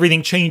 like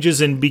everything changes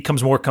and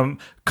becomes more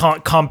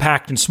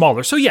compact and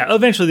smaller. So yeah,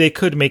 eventually they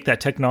could make that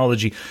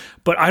technology,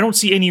 but I don't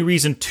see any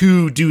reason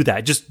to do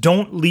that. Just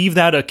don't leave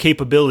that a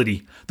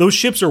capability. Those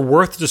ships are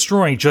worth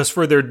destroying just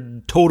for their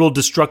total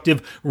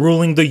destructive,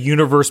 ruling the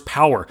universe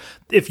power.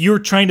 If you're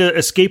trying to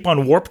escape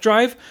on warp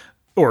drive,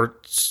 or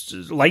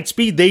light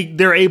speed,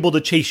 they're able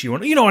to chase you.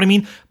 And you know what I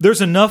mean?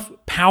 There's enough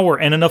power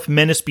and enough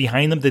menace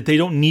behind them that they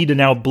don't need to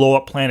now blow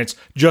up planets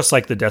just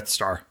like the Death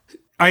Star.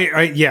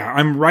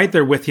 I'm right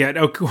there with you.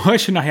 A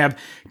question I have,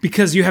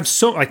 because you have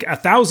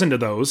 1,000 of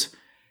those,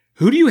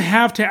 who do you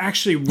have to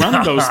actually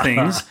run those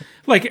things?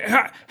 Like,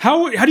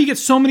 how do you get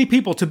so many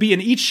people to be in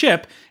each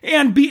ship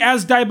and be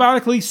as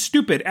diabolically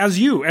stupid as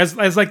you, as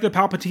like the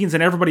Palpatines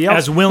and everybody else?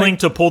 As willing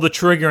to pull the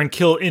trigger and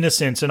kill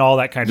innocents and all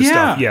that kind of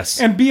stuff. Yes.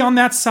 And be on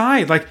that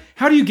side. Like,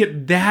 how do you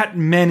get that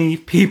many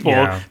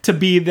people to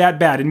be that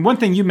bad? And one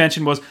thing you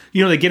mentioned was,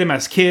 they get them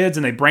as kids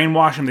and they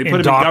brainwash them. They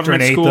put them in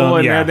government school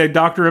and they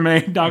doctor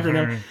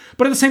them.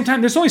 But at the same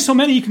time, there's only so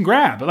many you can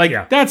grab.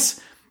 Like,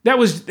 that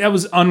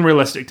was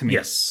unrealistic to me.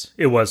 Yes,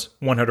 it was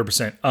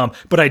 100%.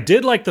 But I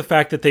did like the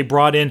fact that they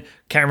brought in,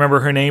 can't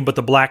remember her name, but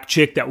the black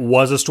chick that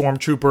was a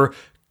stormtrooper.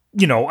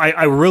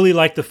 I really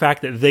like the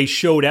fact that they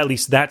showed at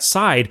least that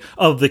side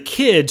of the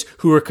kids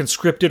who were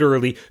conscripted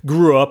early,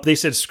 grew up. They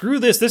said, screw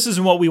this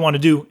isn't what we want to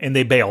do. And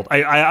they bailed.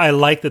 I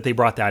like that they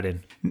brought that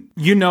in.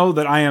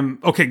 That I am,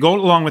 okay, go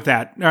along with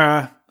that.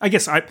 I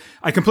guess I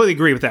completely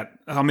agree with that.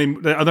 I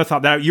mean, the other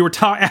thought that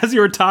as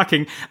you were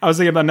talking, I was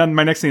thinking about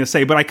my next thing to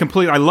say, but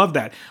I love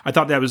that. I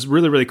thought that was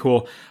really, really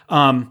cool.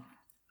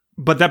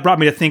 But that brought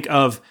me to think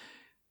of,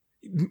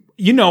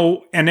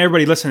 and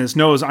everybody listening to this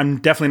knows I'm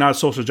definitely not a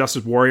social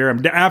justice warrior.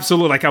 I'm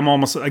absolutely I'm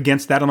almost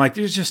against that. I'm like,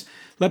 just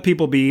let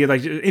people be.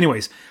 Like,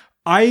 anyways,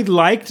 I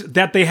liked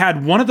that they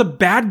had one of the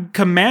bad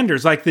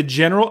commanders, like the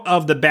general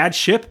of the bad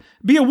ship,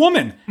 be a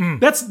woman.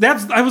 That's.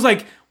 I was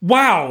like,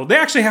 wow, they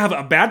actually have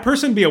a bad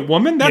person be a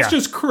woman? That's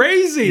just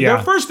crazy. Yeah.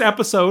 The first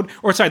episode,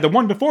 the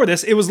one before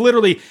this, it was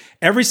literally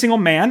every single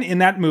man in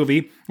that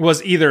movie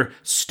was either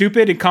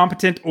stupid,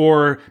 incompetent,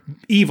 or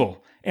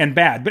evil and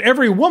bad. But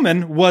every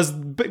woman was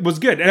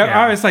good. And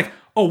I was like,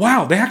 oh,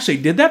 wow, they actually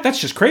did that? That's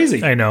just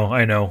crazy. I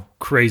know.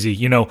 Crazy.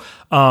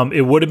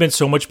 It would have been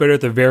so much better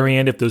at the very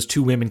end if those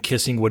two women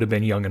kissing would have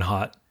been young and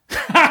hot.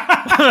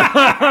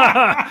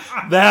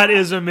 That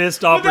is a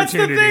missed opportunity.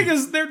 But that's the thing,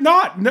 is they're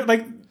not.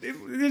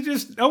 They're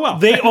just, oh well.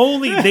 They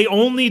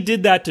only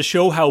did that to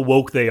show how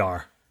woke they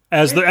are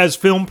as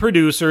film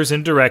producers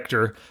and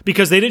director,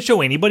 because they didn't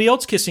show anybody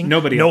else kissing.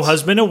 Nobody no else.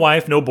 Husband and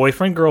wife, no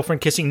boyfriend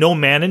girlfriend kissing, no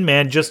man and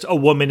man, just a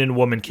woman and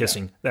woman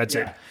kissing. That's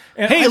it.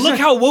 And hey, look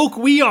how woke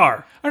we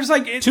are. I was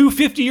like, two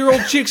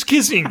 50-year-old chicks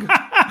kissing.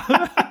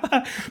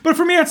 But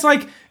for me, it's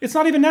like, it's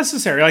not even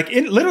necessary. Like,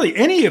 literally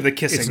any of the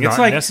kissing. It's not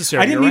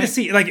necessary. I didn't need to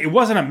see, it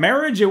wasn't a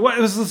marriage. It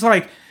was just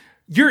like,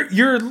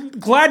 you're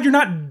glad you're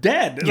not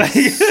dead. Yes.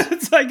 Like,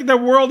 it's like the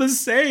world is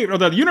saved, or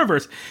the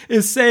universe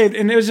is saved.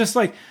 And it was just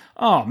like,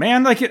 oh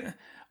man, okay,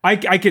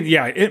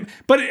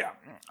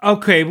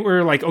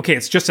 we're like, okay,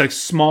 it's just a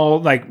small,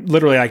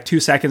 literally 2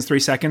 seconds, 3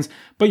 seconds.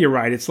 But you're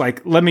right. It's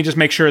like, let me just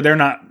make sure they're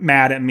not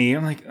mad at me.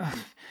 I'm like, ugh.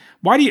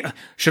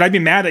 Should I be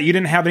mad that you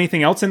didn't have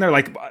anything else in there?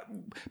 Like,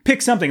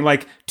 pick something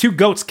like two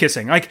goats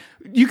kissing. Like,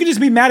 you could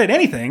just be mad at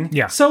anything.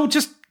 Yeah. So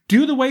just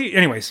do the way,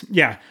 anyways.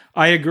 Yeah,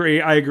 I agree.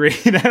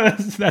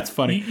 That's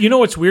funny. You know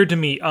what's weird to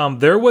me?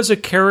 There was a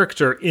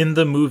character in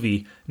the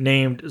movie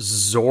named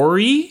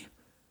Zori.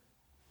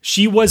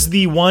 She was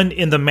the one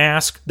in the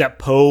mask that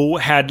Poe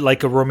had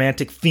like a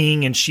romantic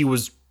thing, and she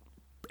was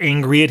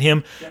angry at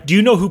him. Yeah. Do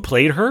you know who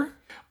played her?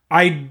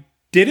 I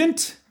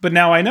didn't, but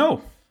now I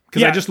know.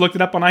 Because I just looked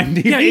it up on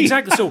IMDb. Yeah,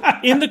 exactly. So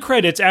in the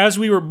credits,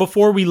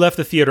 before we left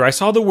the theater, I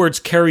saw the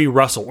words Kerry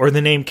Russell, or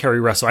the name Kerry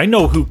Russell. I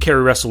know who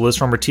Kerry Russell is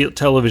from her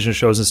television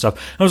shows and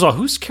stuff. I was like,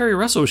 who's Kerry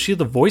Russell? Is she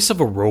the voice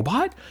of a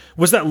robot?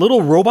 Was that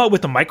little robot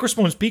with the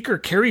microphone speaker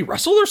Kerry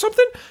Russell or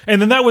something?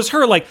 And then that was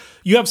her. Like,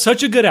 you have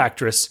such a good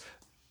actress,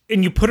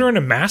 and you put her in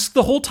a mask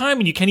the whole time,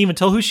 and you can't even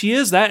tell who she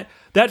is? That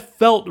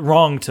felt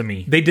wrong to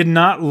me. They did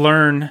not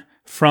learn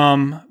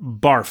from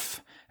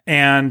Barf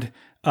and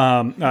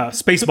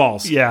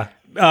Spaceballs. Yeah.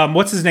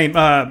 What's his name?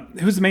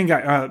 Who's the main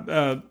guy?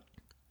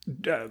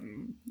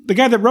 The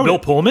guy that wrote Bill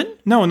it. Pullman?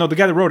 No, the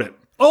guy that wrote it.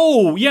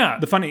 Oh, yeah.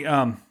 The funny...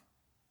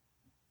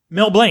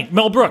 Mel Brooks.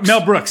 Mel Brooks.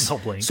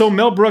 Blanc. So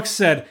Mel Brooks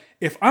said,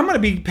 if I'm going to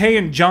be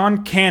paying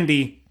John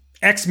Candy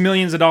X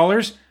millions of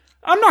dollars,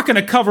 I'm not going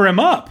to cover him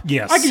up.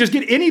 Yes. I can just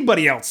get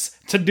anybody else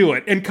to do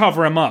it and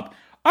cover him up.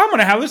 I'm going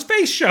to have his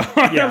face show.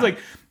 I was like...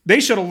 They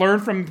should have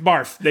learned from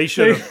Barf. They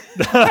should have.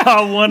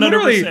 100%.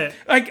 Literally,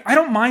 I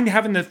don't mind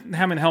having the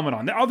helmet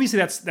on. Obviously,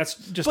 that's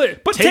just...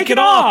 But take it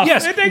off.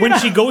 Yes, when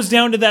she she goes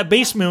down to that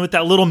basement with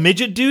that little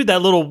midget dude,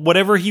 that little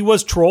whatever he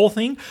was, troll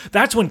thing,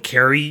 that's when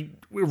Kerry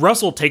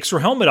Russell takes her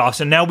helmet off,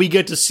 and now we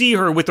get to see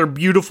her with her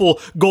beautiful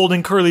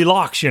golden curly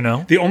locks,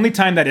 The only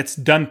time that it's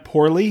done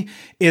poorly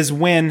is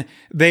when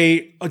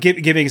they... I'll give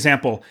an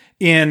example.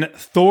 In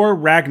Thor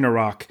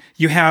Ragnarok,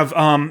 you have...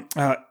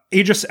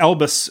 Idris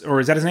Elba,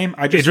 or is that his name?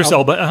 Idris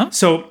Elba. Uh-huh.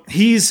 So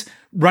he's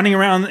running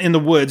around in the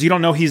woods. You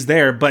don't know he's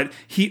there, but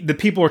the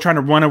people are trying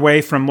to run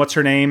away from what's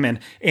her name,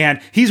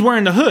 and he's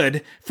wearing the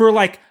hood for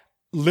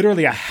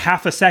literally a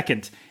half a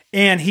second,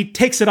 and he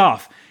takes it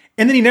off,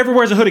 and then he never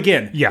wears a hood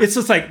again. Yeah, it's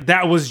just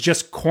that was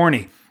just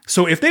corny.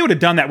 So if they would have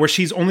done that, where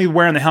she's only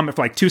wearing the helmet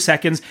for 2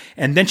 seconds,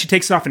 and then she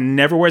takes it off and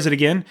never wears it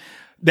again,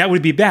 that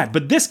would be bad.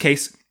 But this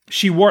case,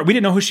 she wore, we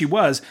didn't know who she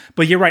was,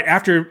 but you're right.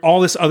 After all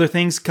this other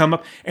things come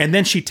up, and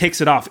then she takes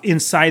it off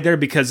inside there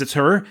because it's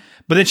her.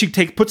 But then she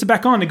puts it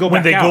back on to go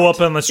when back out. they go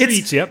up on the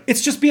streets.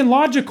 It's just being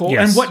logical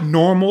and what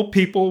normal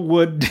people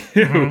would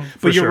do.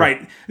 But you're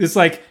right. It's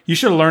like you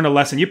should have learned a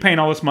lesson. You're paying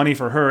all this money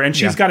for her, and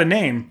she's got a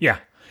name. Yeah.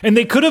 And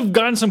they could have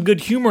gotten some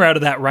good humor out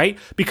of that, right?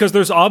 Because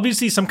there's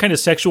obviously some kind of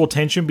sexual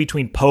tension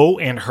between Poe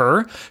and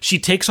her. She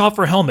takes off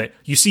her helmet.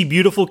 You see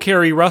beautiful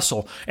Carrie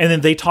Russell. And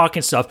then they talk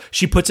and stuff.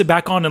 She puts it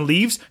back on and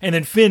leaves. And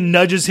then Finn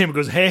nudges him and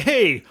goes,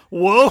 hey,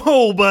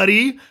 whoa,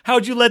 buddy.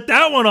 How'd you let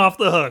that one off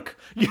the hook?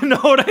 You know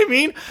what I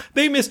mean?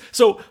 They miss.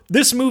 So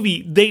this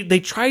movie, they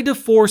tried to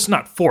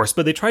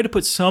but they tried to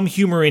put some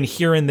humor in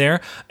here and there.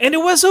 And it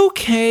was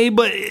okay,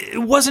 but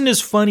it wasn't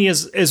as funny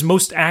as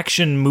most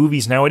action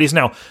movies nowadays.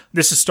 Now,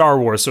 this is Star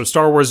Wars. So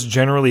Star Wars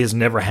generally has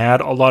never had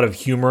a lot of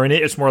humor in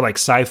it. It's more like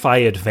sci-fi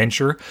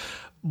adventure.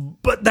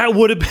 But that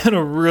would have been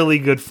a really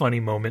good funny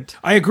moment.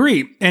 I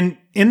agree. And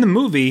in the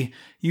movie,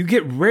 you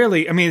get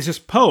rarely, I mean, it's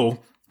just Poe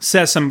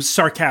says some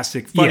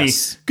sarcastic, funny,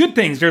 good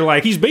things. They're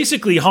like, he's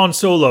basically Han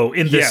Solo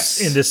in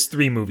this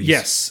 3 movies.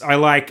 Yes, I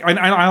like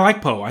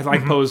Poe. I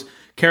like Poe's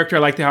character. I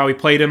liked how he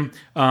played him.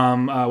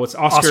 What's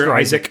Oscar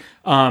Isaac?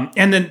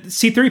 And then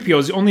C-3PO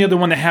is the only other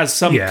one that has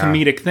some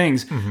comedic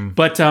things.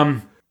 But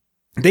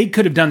they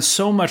could have done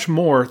so much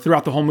more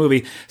throughout the whole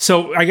movie.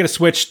 So I got to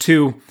switch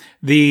to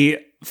the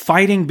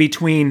fighting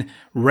between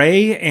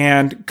Rey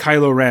and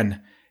Kylo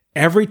Ren.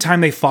 Every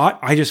time they fought,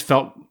 I just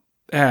felt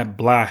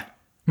blah.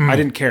 I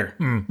didn't care.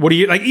 What do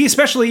you like?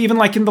 Especially even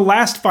like in the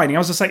last fighting, I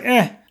was just like,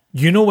 eh.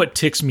 You know what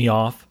ticks me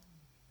off?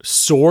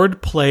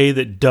 Sword play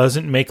that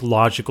doesn't make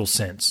logical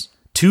sense.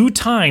 2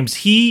 times,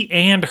 he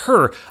and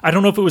her, I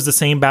don't know if it was the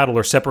same battle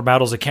or separate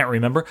battles, I can't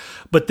remember,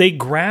 but they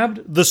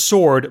grabbed the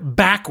sword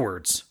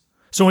backwards.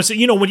 So it's,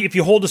 if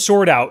you hold a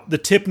sword out, the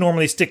tip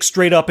normally sticks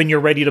straight up and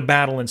you're ready to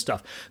battle and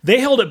stuff. They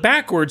held it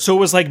backwards, so it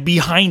was like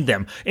behind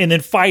them and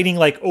then fighting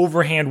like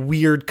overhand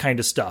weird kind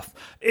of stuff.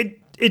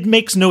 It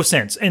makes no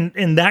sense.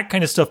 And that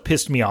kind of stuff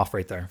pissed me off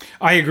right there.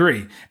 I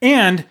agree.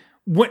 And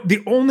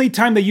the only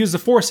time they use the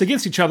Force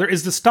against each other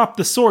is to stop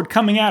the sword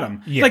coming at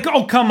them. Yeah. Like,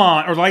 oh, come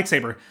on. Or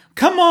lightsaber.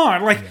 Come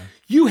on. Like,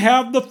 you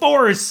have the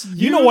Force.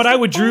 You know what I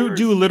would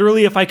do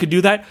literally if I could do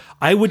that?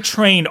 I would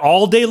train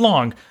all day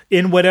long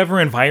in whatever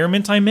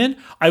environment I'm in.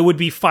 I would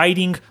be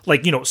fighting,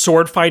 like,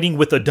 sword fighting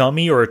with a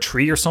dummy or a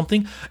tree or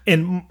something.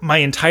 And my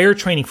entire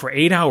training for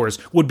 8 hours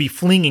would be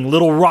flinging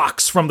little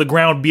rocks from the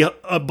ground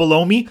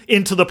below me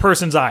into the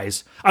person's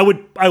eyes. I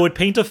would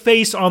paint a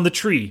face on the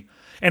tree.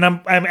 And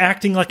I'm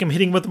acting like I'm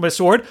hitting with my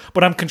sword,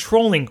 but I'm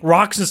controlling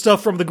rocks and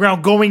stuff from the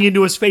ground going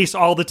into his face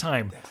all the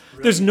time.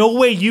 There's no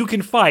way you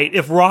can fight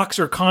if rocks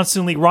and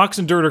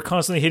dirt are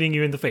constantly hitting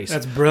you in the face.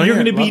 That's brilliant. You're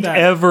going to beat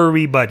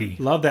everybody.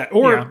 Love that.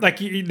 Or like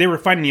they were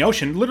fighting the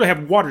ocean, literally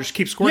have water just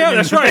keep squirting. Yeah,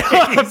 that's right.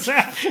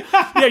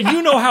 Yeah,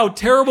 you know how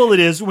terrible it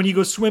is when you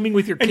go swimming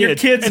with your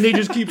kids and they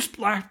just keep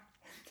splashing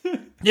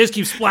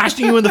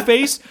you in the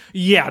face.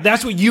 Yeah,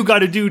 that's what you got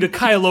to do to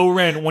Kylo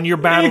Ren when you're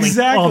battling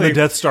on the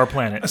Death Star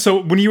planet. So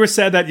when you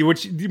said that,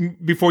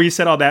 before you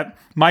said all that,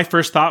 my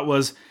first thought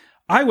was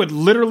I would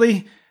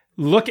literally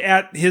look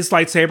at his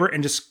lightsaber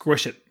and just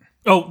squish it.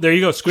 Oh, there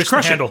you go. Squish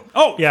the handle. It.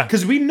 Oh, yeah.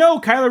 Because we know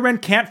Kylo Ren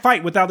can't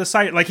fight without the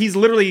sight. Like, he's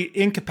literally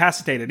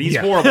incapacitated. He's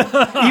horrible.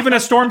 Even a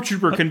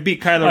stormtrooper can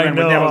beat Kylo Ren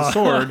without a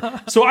sword.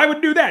 So I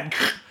would do that.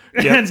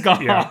 And it's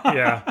gone.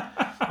 Yeah.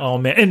 Oh,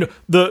 man. And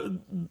the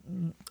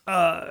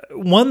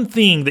one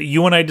thing that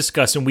you and I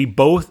discussed, and we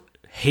both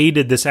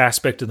hated this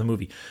aspect of the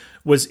movie,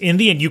 was in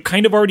the end, you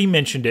kind of already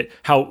mentioned it,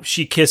 how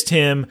she kissed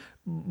him,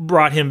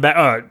 brought him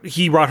back,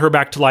 he brought her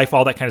back to life,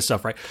 all that kind of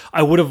stuff, right?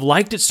 I would have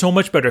liked it so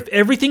much better if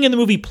everything in the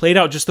movie played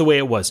out just the way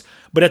it was.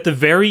 But at the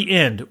very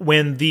end,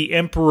 when the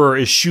Emperor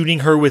is shooting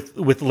her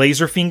with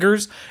laser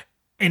fingers,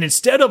 and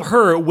instead of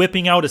her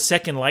whipping out a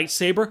second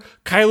lightsaber,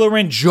 Kylo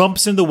Ren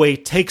jumps in the way,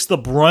 takes the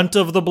brunt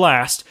of the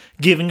blast,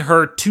 giving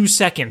her 2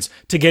 seconds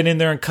to get in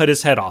there and cut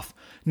his head off.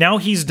 Now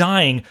he's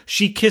dying.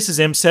 She kisses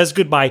him, says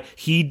goodbye.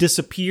 He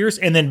disappears,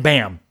 and then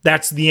bam,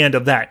 that's the end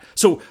of that.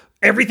 So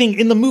everything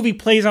in the movie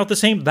plays out the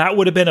same. That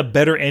would have been a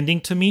better ending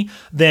to me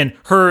than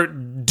her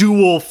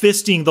dual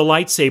fisting the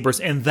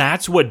lightsabers, and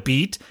that's what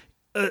beat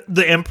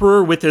the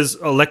Emperor with his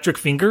electric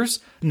fingers.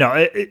 No,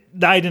 I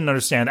didn't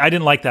understand. I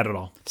didn't like that at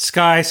all.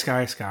 Sky.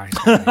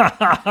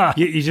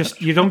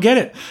 you don't get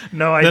it.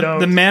 No, I don't.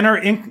 The men are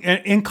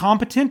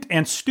incompetent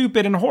and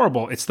stupid and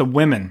horrible. It's the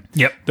women.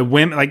 Yep. The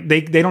women, like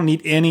they don't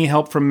need any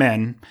help from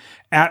men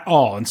at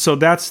all. And so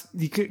that's,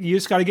 you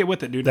just got to get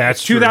with it, dude. That's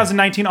it's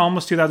 2019,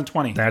 almost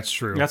 2020. That's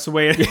true. That's the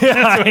way it is.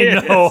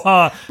 I know,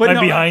 huh? But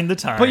I'm behind the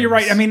times. But you're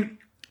right. I mean,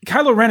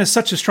 Kylo Ren is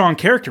such a strong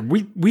character.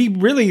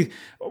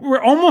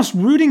 We're almost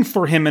rooting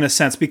for him in a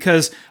sense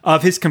because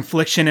of his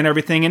confliction and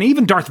everything. And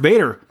even Darth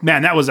Vader,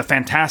 man, that was a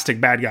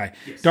fantastic bad guy.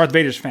 Yes. Darth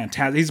Vader's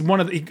fantastic. He's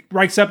he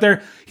ranks up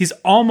there. He's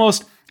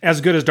almost as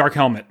good as Dark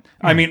Helmet.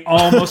 I mean,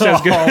 almost as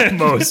good.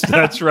 Almost.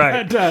 That's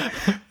right.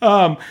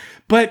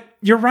 But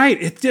you're right.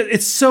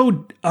 It's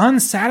so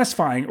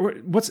unsatisfying. Or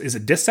is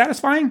it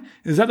dissatisfying?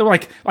 Is that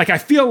like I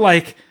feel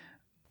like,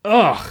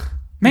 ugh.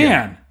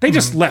 Man, they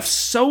just left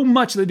so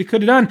much that they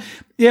could have done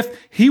if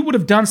he would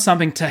have done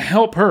something to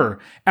help her,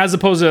 as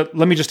opposed to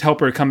let me just help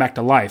her come back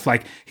to life.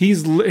 Like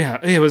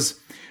it was.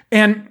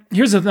 And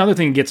here's another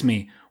thing that gets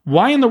me: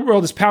 why in the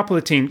world is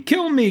Palpatine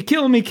kill me,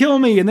 kill me, kill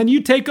me, and then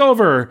you take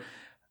over?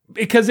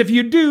 Because if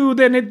you do,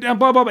 then it blah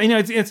blah blah. You know,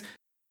 it's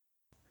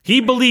he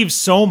believes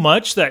so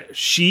much that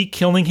she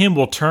killing him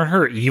will turn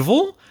her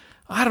evil.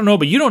 I don't know,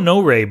 but you don't know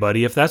Rey,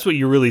 buddy, if that's what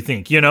you really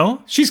think, you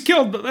know? She's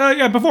killed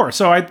before,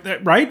 so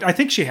right? I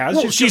think she has.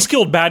 Well, she's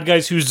killed bad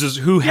guys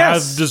who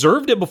have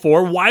deserved it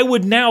before. Why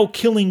would now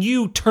killing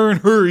you turn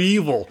her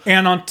evil?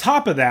 And on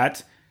top of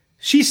that,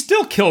 she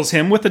still kills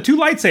him with the 2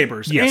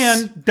 lightsabers.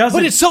 Yes. And doesn't.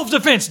 But it's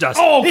self-defense,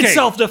 Dustin. Oh, okay. It's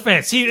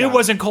self-defense. It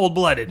wasn't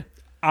cold-blooded.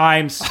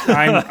 I'm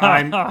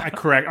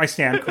correct. I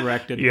stand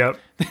corrected. Yep.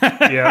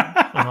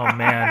 Oh,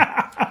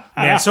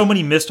 man, so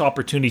many missed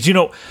opportunities. You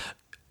know,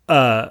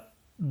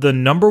 the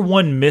number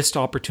one missed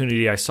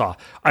opportunity I saw.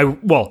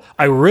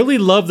 I really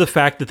love the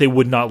fact that they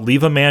would not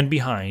leave a man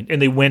behind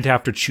and they went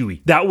after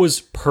Chewie. That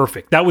was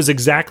perfect. That was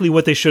exactly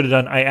what they should have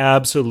done. I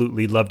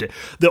absolutely loved it.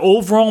 The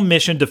overall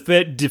mission,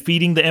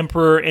 defeating the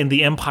Emperor and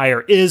the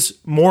Empire, is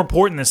more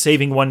important than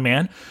saving one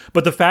man.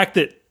 But the fact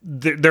that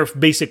they're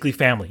basically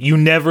family. You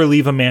never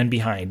leave a man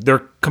behind. They're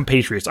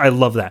compatriots. I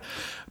love that.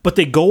 But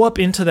they go up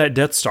into that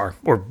Death Star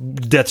or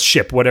Death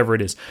Ship, whatever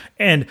it is,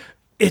 and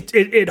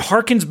It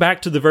harkens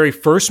back to the very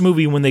first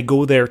movie when they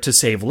go there to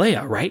save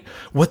Leia, right?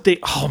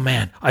 Oh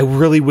man, I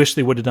really wish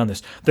they would have done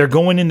this. They're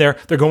going in there,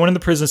 they're going in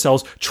the prison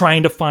cells,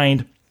 trying to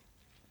find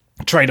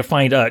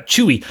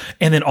Chewie,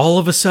 and then all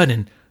of a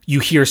sudden you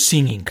hear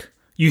singing.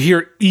 You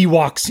hear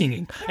Ewok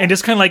singing, and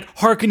it's kind of like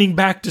hearkening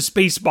back to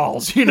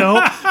Spaceballs, you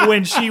know,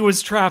 when she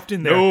was trapped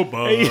in there.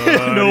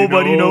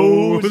 Nobody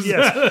knows.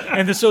 Yes.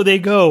 And so they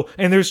go,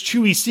 and there's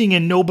Chewie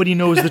singing, "Nobody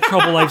knows the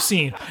trouble I've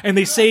seen," and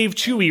they save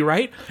Chewie,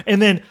 right?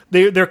 And then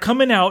they're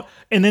coming out,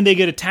 and then they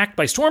get attacked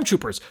by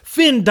stormtroopers.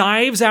 Finn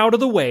dives out of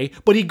the way,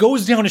 but he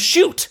goes down a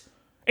chute.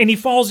 And he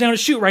falls down a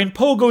chute, right? And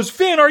Poe goes,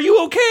 "Finn, are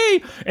you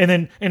okay?"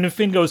 And then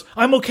Finn goes,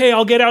 "I'm okay.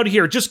 I'll get out of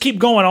here. Just keep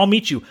going. I'll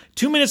meet you."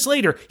 2 minutes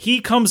later, he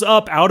comes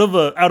up out of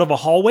a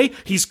hallway.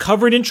 He's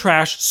covered in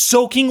trash,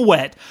 soaking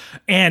wet,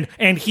 and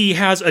he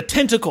has a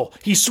tentacle.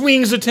 He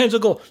swings a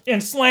tentacle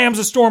and slams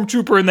a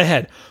stormtrooper in the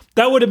head.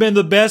 That would have been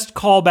the best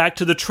callback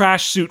to the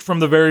trash suit from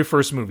the very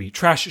first movie.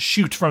 Trash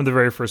chute from the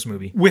very first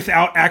movie.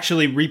 Without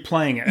actually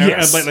replaying it.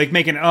 Yes. Like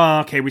making,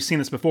 okay, we've seen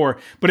this before.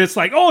 But it's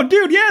like, oh,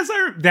 dude, yes.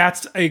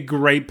 That's a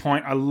great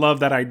point. I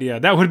love that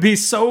idea. That would be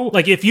so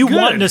Like, if you good.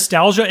 want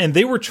nostalgia, and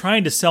they were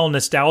trying to sell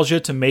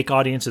nostalgia to make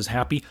audiences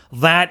happy,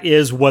 that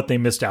is what they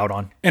missed out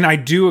on. And I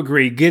do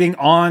agree. Getting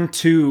on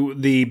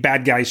the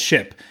bad guy's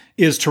ship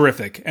is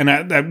terrific. And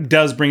that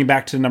does bring it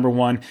back to number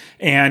one.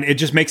 And it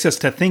just makes us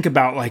to think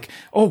about like,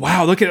 oh,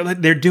 wow, look at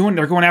it. They're going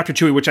after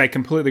Chewie, which I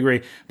completely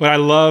agree. But I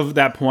love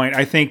that point.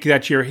 I think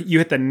that you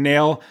hit the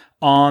nail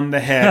on the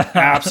head.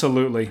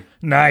 Absolutely.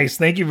 Nice.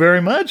 Thank you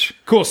very much.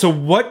 Cool. So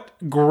what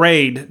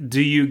grade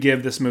do you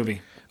give this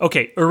movie?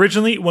 Okay.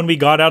 Originally, when we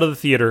got out of the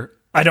theater,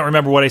 I don't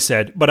remember what I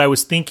said, but I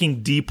was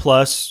thinking D+,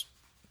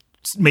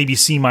 maybe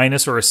C-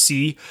 or a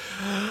C.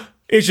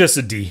 It's just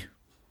a D.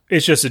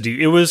 It's just a D.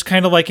 It was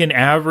kind of like an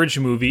average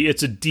movie.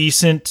 It's a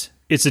decent,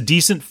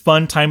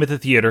 fun time at the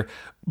theater,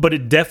 but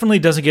it definitely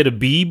doesn't get a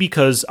B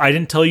because I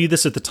didn't tell you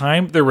this at the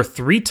time. There were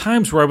 3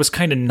 times where I was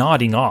kind of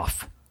nodding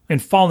off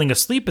and falling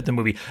asleep at the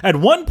movie. At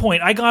one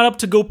point, I got up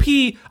to go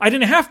pee. I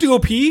didn't have to go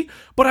pee,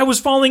 but I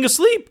was falling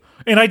asleep.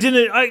 And I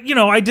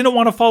didn't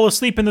want to fall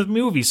asleep in the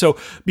movie. So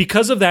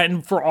because of that,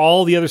 and for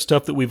all the other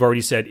stuff that we've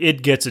already said,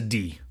 it gets a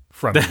D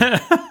from me.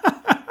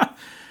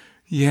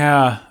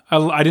 Yeah,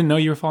 I didn't know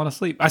you were falling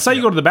asleep. I saw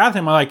you go to the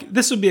bathroom. I'm like,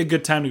 this would be a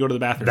good time to go to the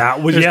bathroom.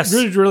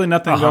 There's really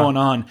nothing going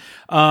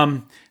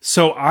on.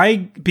 So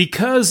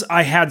because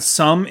I had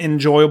some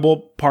enjoyable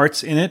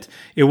parts in it,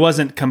 it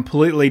wasn't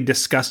completely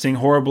disgusting,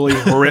 horribly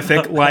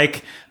horrific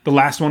like the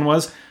last one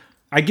was.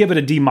 I give it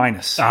a D-. And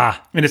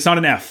it's not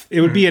an F.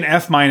 It would be an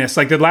F-,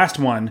 like the last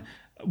one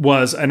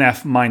was an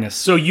F-.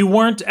 So you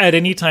weren't at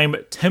any time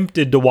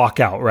tempted to walk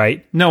out,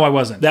 right? No, I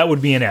wasn't. That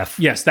would be an F.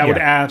 Yes, that would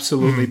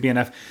absolutely be an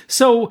F.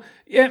 So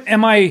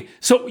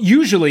so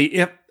usually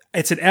if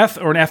it's an F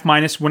or an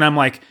F- when I'm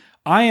like,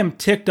 I am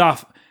ticked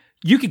off,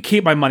 you could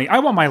keep my money. I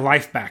want my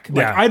life back.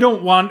 Like, I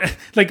don't want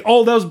like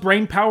all those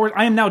brain powers.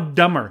 I am now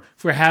dumber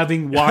for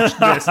having watched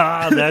this.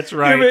 That's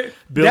right.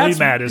 Billy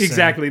Madison.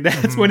 Exactly.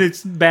 That's when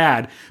it's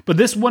bad. But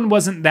this one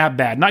wasn't that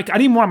bad. Like, I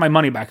didn't want my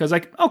money back. I was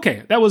like,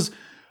 okay,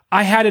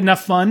 I had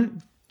enough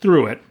fun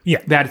through it. Yeah.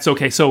 That it's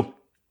okay. So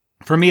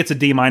for me, it's a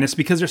D-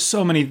 because there's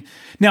so many.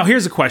 Now,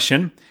 here's a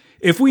question.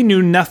 If we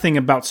knew nothing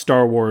about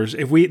Star Wars,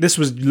 this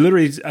was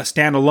literally a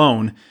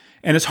standalone,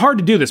 and it's hard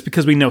to do this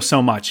because we know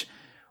so much,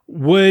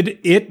 would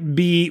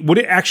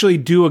it actually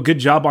do a good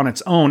job on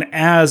its own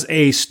as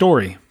a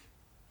story?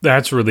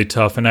 That's really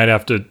tough, and I'd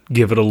have to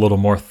give it a little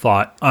more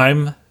thought.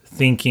 I'm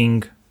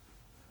thinking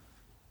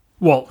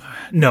Well,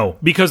 no,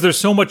 because there's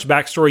so much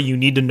backstory you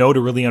need to know to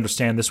really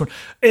understand this one.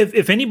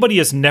 If anybody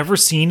has never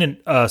seen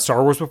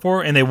Star Wars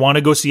before and they want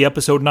to go see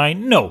Episode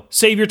 9, no,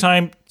 save your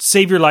time,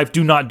 save your life,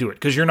 do not do it,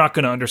 because you're not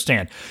going to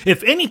understand.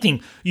 If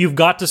anything, you've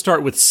got to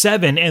start with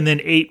 7 and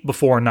then 8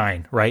 before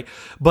 9, right?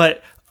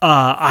 But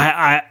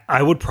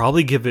I would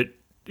probably give it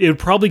would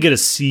probably get a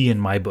C in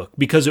my book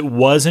because it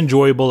was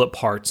enjoyable at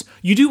parts.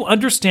 You do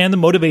understand the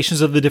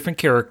motivations of the different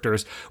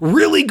characters.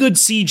 Really good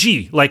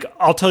CG. Like,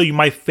 I'll tell you,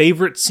 my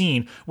favorite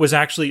scene was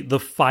actually the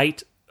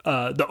fight,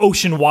 the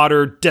ocean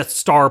water Death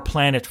Star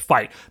planet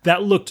fight.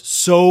 That looked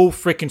so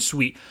freaking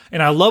sweet.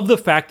 And I love the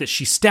fact that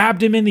she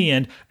stabbed him in the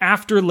end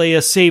after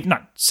Leia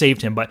not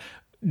saved him, but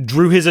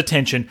drew his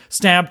attention,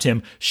 stabbed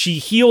him, she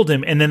healed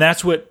him, and then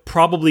that's what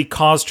probably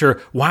caused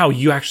her, wow,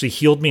 you actually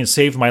healed me and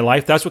saved my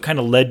life. That's what kind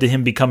of led to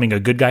him becoming a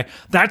good guy.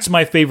 That's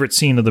my favorite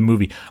scene of the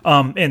movie.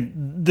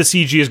 And the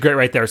CG is great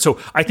right there. So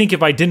I think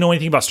if I didn't know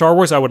anything about Star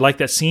Wars, I would like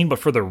that scene, but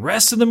for the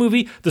rest of the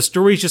movie, the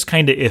story's just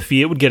kind of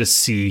iffy. It would get a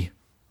C,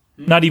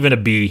 not even a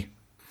B.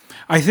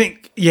 I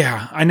think,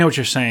 yeah, I know what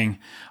you're saying.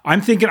 I'm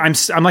thinking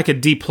I'm like a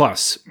D+.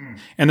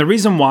 And the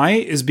reason why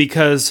is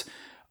because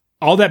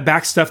all that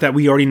back stuff that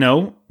we already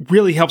know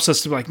really helps us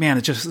to be like, man,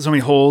 it's just so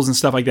many holes and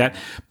stuff like that.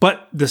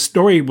 But the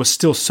story was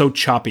still so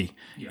choppy.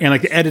 Yes. And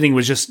like the editing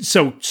was just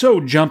so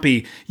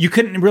jumpy. You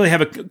couldn't really have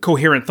a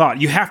coherent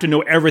thought. You have to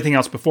know everything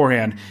else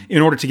beforehand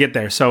in order to get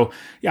there. So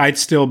yeah, I'd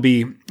still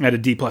be at a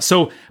D+.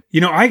 So,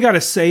 I got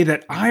to say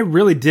that I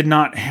really did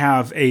not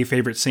have a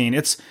favorite scene.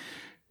 It's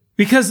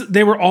because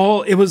they were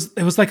all, it was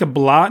like a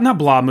not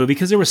blah movie,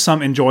 because there were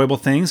some enjoyable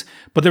things,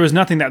 but there was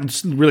nothing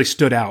that really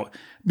stood out.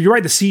 You're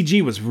right, the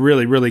CG was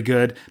really, really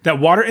good. That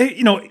water,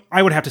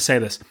 I would have to say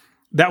this.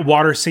 That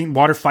water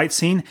fight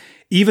scene,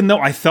 even though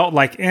I felt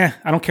like, I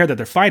don't care that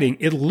they're fighting,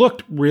 it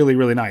looked really,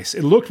 really nice.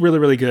 It looked really,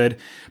 really good.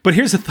 But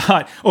here's the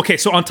thought. Okay,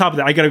 so on top of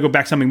that, I got to go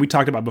back to something we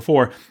talked about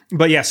before.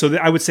 But yeah, so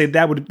I would say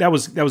that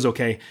was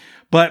okay.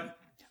 But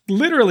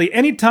literally,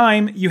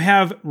 anytime you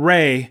have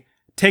Rey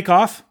take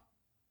off,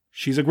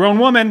 she's a grown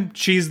woman.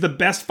 She's the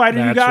best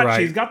fighter you got. Right.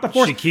 She's got the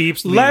force. She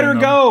keeps Let her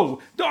go.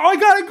 Oh, I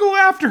gotta go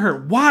after her.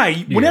 Why?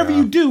 Yeah. Whenever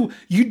you do,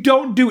 you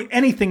don't do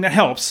anything that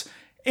helps.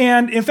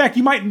 And in fact,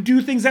 you might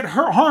do things that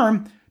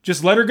harm.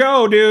 Just let her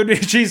go,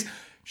 dude.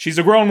 She's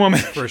a grown woman.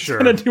 For sure. She's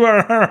gonna do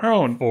her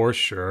own. For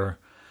sure.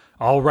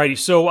 Alrighty.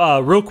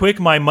 So real quick,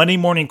 my Monday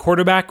morning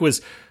quarterback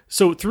was...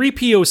 So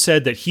 3PO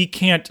said that he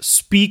can't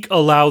speak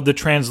aloud the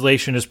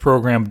translation his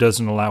program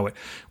doesn't allow it.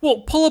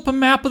 Well, pull up a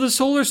map of the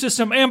solar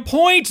system and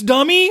point,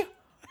 dummy.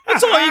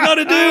 That's all you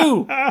gotta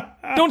do.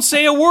 Don't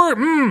say a word.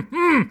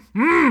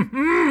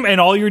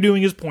 And all you're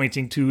doing is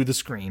pointing to the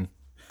screen.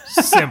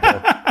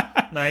 Simple.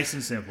 Nice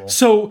and simple.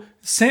 So,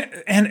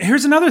 and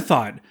here's another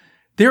thought.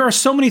 There are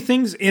so many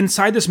things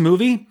inside this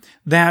movie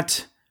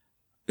that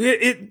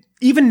it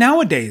even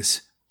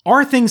nowadays,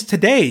 our things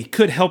today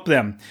could help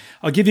them.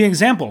 I'll give you an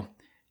example.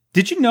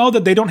 Did you know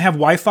that they don't have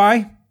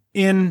Wi-Fi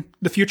in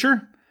the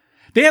future?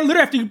 They literally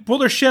have to pull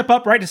their ship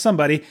up right to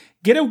somebody,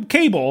 get a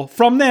cable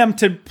from them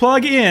to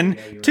plug in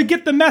to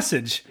get the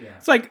message. Yeah.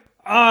 It's like,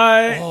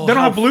 they don't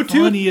have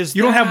Bluetooth.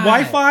 You don't have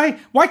Wi-Fi.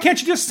 Why can't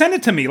you just send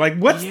it to me? Like,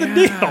 what's the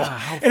deal?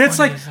 And it's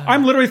like,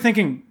 I'm literally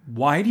thinking,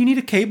 why do you need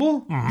a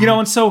cable? Mm-hmm.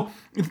 And so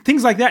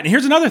things like that. And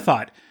here's another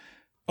thought.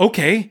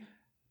 Okay,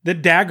 the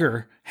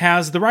dagger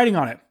has the writing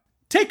on it.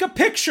 Take a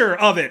picture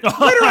of it.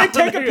 Literally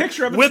take a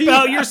picture of it. Whip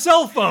out your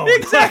cell phone.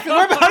 Exactly.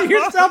 Whip out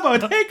your cell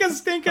phone. Take a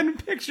stinking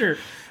picture.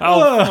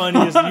 How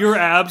funny is it? You're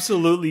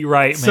absolutely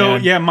right, man. So,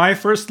 yeah, my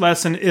first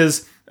lesson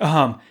is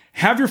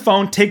have your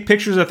phone take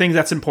pictures of things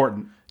that's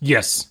important.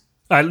 Yes.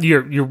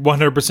 You're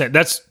 100%.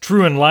 That's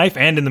true in life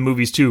and in the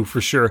movies too, for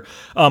sure.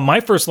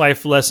 My first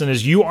life lesson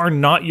is you are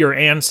not your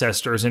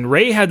ancestors. And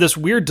Rey had this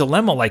weird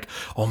dilemma like,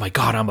 oh my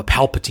God, I'm a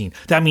Palpatine.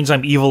 That means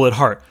I'm evil at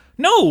heart.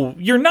 No,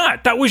 you're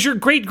not. That was your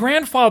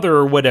great-grandfather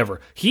or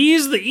whatever.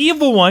 He's the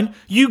evil one.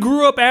 You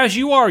grew up as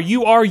you are.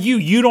 You are you.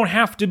 You don't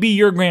have to be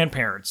your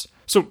grandparents.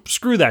 So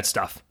screw that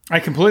stuff. I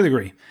completely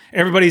agree.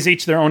 Everybody's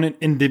each their own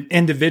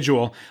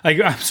individual.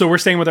 Like, so we're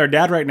staying with our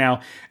dad right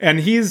now,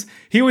 and he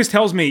always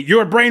tells me,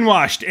 you're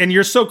brainwashed and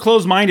you're so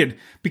closed-minded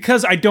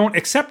because I don't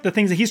accept the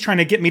things that he's trying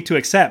to get me to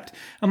accept.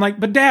 I'm like,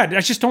 but Dad,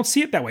 I just don't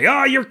see it that way.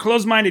 Oh, you're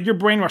closed-minded. You're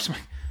brainwashed. I'm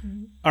like,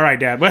 all right,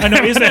 Dad. I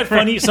know, isn't that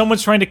funny?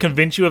 Someone's trying to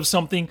convince you of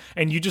something,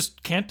 and you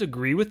just can't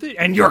agree with it,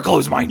 and you're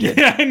closed-minded.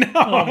 Yeah, I know.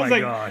 Oh my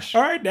gosh.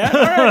 All right, Dad.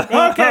 All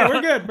right. Okay,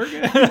 we're good.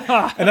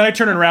 And then I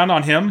turn it around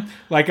on him.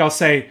 Like, I'll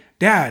say,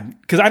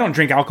 Dad, because I don't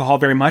drink alcohol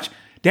very much.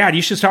 Dad,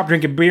 you should stop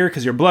drinking beer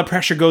because your blood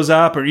pressure goes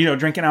up, or,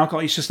 drinking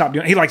alcohol. You should stop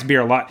doing it. He likes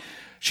beer a lot.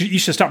 You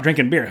should stop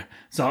drinking beer.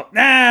 So,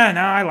 no,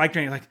 I like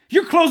drinking. Like,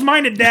 you're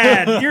closed-minded,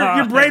 Dad. You're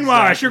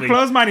brainwashed. Exactly. You're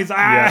closed-minded.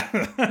 Yeah.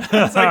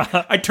 It's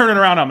like, I turn it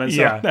around on him.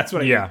 So that's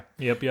what I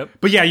do. Yep.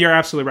 But yeah, you're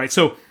absolutely right.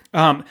 So,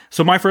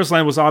 so my first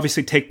line was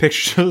obviously take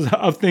pictures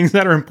of things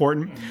that are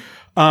important.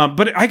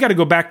 But I got to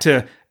go back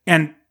to,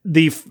 and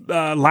the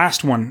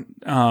last one,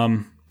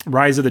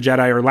 Rise of the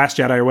Jedi or Last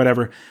Jedi or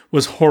whatever,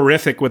 was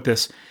horrific with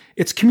this.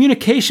 It's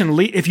communication.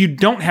 If you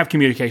don't have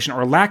communication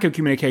or lack of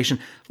communication,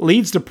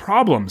 leads to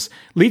problems,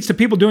 leads to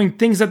people doing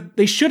things that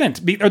they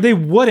shouldn't be, or they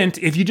wouldn't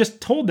if you just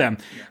told them.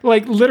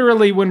 Like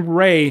literally, when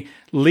Rey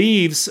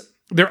leaves,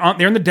 they're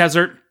in the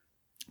desert.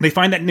 They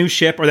find that new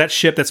ship, or that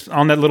ship that's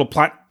on that little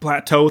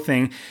plateau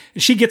thing.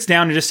 She gets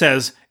down and just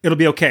says, "It'll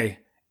be okay,"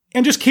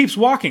 and just keeps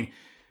walking.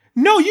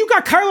 No, you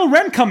got Kylo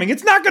Ren coming.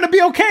 It's not going to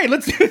be okay.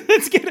 Let's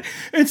get it.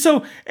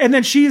 And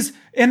then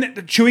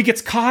Chewie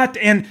gets caught,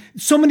 and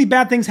so many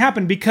bad things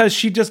happen because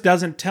she just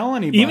doesn't tell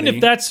anybody. Even if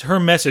that's her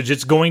message,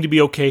 it's going to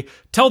be okay.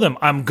 Tell them,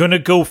 I'm going to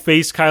go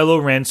face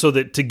Kylo Ren so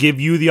that to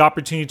give you the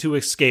opportunity to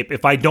escape.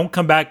 If I don't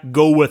come back,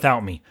 go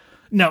without me.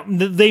 Now,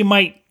 they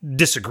might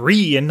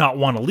disagree and not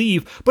want to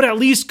leave, but at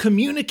least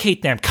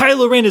communicate them.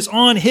 Kylo Ren is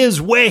on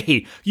his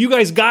way. You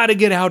guys got to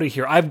get out of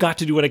here. I've got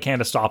to do what I can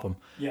to stop him.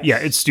 Yes. Yeah,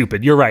 it's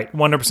stupid. You're right,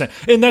 100%.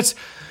 And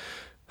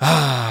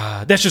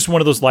that's just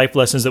one of those life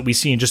lessons that we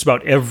see in just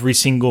about every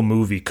single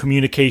movie.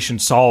 Communication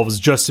solves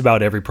just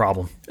about every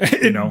problem.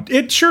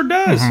 It sure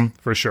does. Mm-hmm,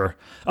 for sure.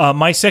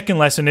 My second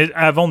lesson,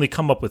 I've only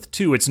come up with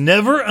two. It's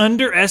never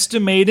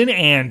underestimate an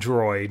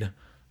android.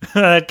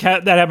 that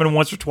happened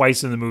once or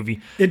twice in the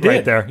movie. It did.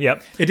 Right there.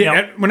 Yep. It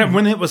did. Now,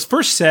 when it was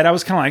first said, I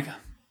was kind of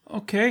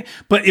like, okay.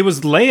 But it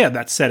was Leia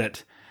that said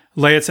it.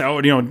 Leia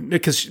said,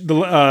 because the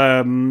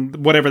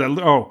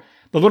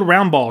little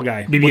round ball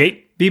guy.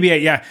 BB-8?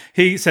 BB-8, yeah.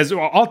 He says,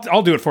 well,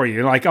 I'll do it for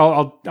you. Like,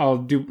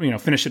 I'll do,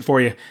 finish it for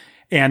you.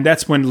 And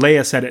that's when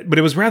Leia said it. But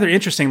it was rather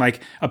interesting.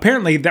 Like,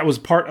 apparently that was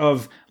part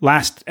of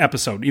last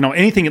episode.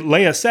 Anything that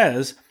Leia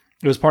says,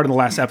 it was part of the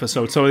last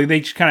episode. So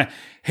they just kind of,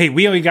 hey,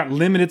 we only got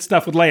limited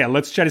stuff with Leia.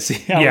 Let's try to see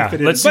how it fit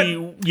in. Let's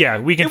see. Yeah,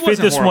 we can fit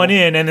this one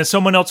in, and then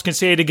someone else can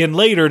say it again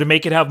later to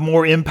make it have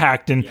more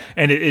impact, and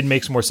it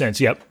makes more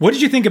sense. Yep. What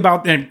did you think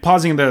about, and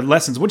pausing the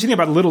lessons, what did you think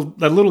about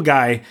the little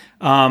guy,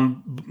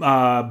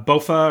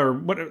 Bofa,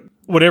 or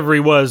whatever he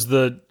was,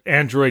 the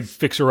android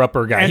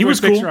fixer-upper guy? He was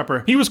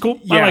cool. He was cool.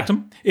 Yeah. I liked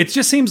him. It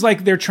just seems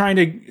like they're trying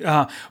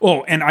to...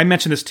 and I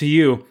mentioned this to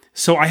you.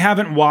 So I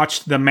haven't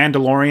watched the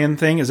Mandalorian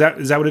thing. Is that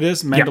what it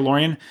is?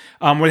 Mandalorian?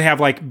 Yeah. Where they have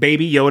like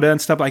Baby Yoda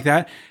and stuff like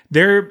that.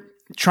 They're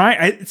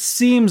trying... It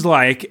seems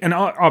like, and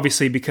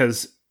obviously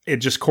because it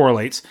just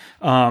correlates,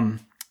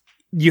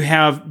 you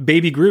have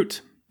Baby Groot.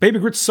 Baby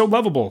Groot's so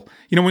lovable.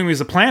 When he was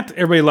a plant,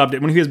 everybody loved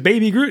it. When he was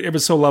Baby Groot, it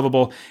was so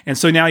lovable. And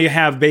so now you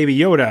have Baby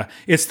Yoda.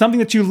 It's something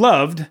that you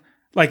loved.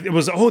 Like, it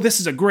was,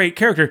 this is a great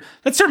character.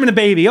 Let's turn him into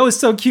baby. Oh, it's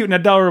so cute and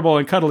adorable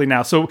and cuddly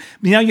now. So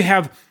now you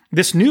have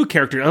this new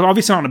character,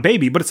 obviously not a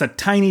baby, but it's a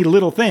tiny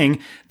little thing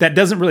that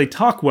doesn't really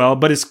talk well,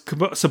 but is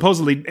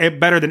supposedly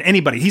better than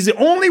anybody. He's the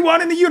only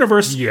one in the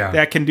universe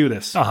that can do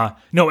this.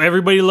 No,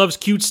 everybody loves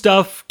cute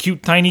stuff,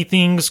 cute tiny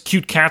things,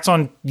 cute cats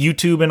on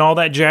YouTube and all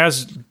that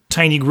jazz.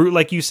 Tiny Groot,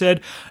 like you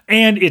said.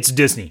 And it's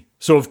Disney.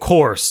 So, of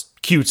course,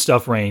 cute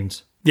stuff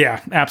reigns.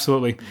 Yeah,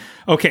 absolutely.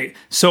 Okay,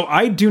 so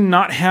I do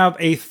not have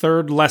a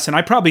third lesson.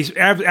 I probably,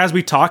 as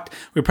we talked,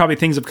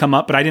 things have come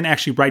up, but I didn't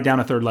actually write down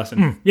a third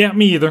lesson. Yeah,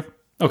 me either.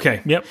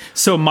 Okay. Yep.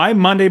 So my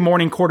Monday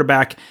morning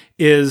quarterback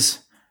is,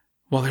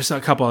 there's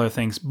a couple other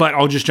things, but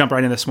I'll just jump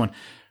right in this one.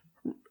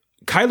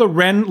 Kylo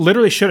Ren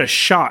literally should have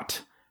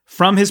shot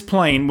from his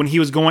plane when he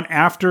was going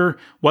after,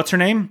 what's her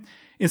name?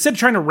 Instead of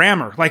trying to ram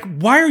her. Like,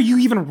 why are you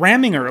even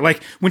ramming her?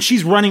 Like, when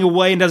she's running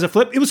away and does a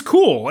flip, it was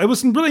cool. It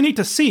was really neat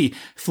to see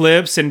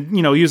flips and,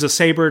 use a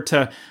saber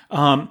to,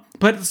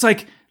 but it's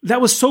like,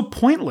 that was so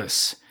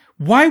pointless.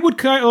 Why would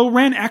Kylo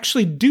Ren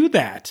actually do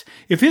that?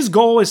 If his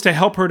goal is to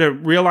help her to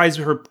realize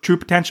her true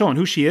potential and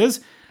who she is,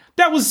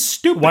 that was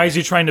stupid. Why is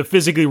he trying to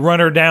physically run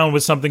her down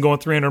with something going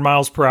 300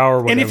 miles per hour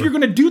or whatever? And if you're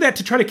going to do that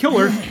to try to kill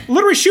her,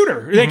 literally shoot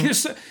her. Like,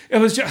 it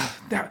was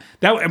just,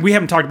 that we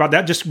haven't talked about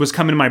that, just was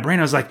coming to my brain.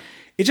 I was like,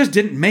 it just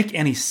didn't make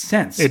any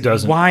sense. It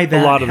doesn't. Why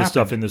that A lot of happened. the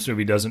stuff in this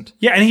movie doesn't.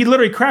 Yeah, and he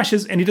literally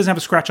crashes and he doesn't have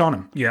a scratch on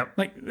him. Yep.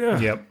 Like,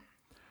 ugh. Yep.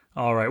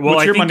 All right. Well,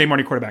 what's your Monday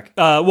morning quarterback?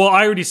 I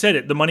already said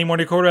it. The Monday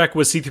morning quarterback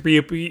was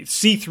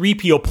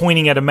C-3PO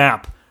pointing at a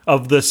map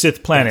of the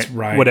Sith planet. That's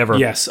right. Whatever.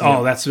 Yes. Yep.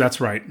 Oh,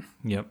 that's right.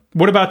 Yep.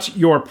 What about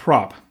your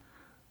prop?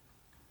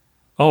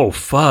 Oh,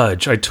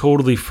 fudge. I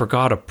totally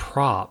forgot a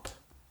prop.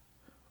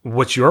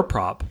 What's your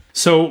prop?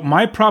 So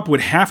my prop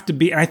would have to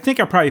be, and I think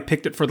I probably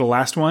picked it for the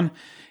last one.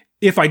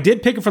 If I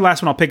did pick it for the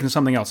last one, I'll pick it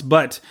something else.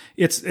 But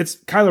it's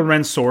Kylo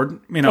Ren's sword,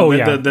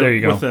 there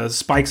you go. with the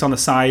spikes on the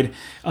side.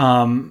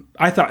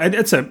 I thought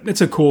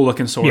it's a cool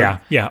looking sword.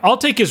 Yeah. I'll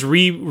take his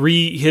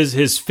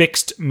his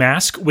fixed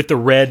mask with the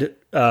red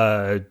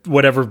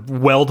whatever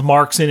weld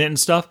marks in it and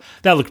stuff.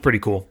 That looked pretty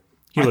cool.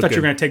 I thought you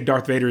were going to take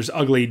Darth Vader's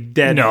ugly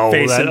dead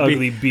face. That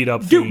ugly beat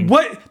up dude. thing.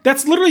 What?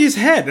 That's literally his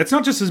head. That's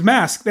not just his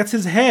mask. That's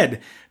his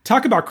head.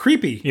 Talk about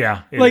creepy.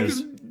 Yeah, it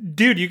is.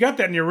 Dude, you got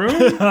that in your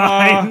room?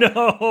 I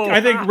know. I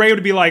think Ray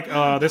would be like,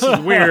 this is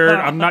weird.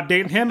 I'm not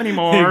dating him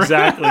anymore.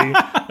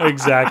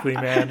 Exactly,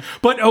 man.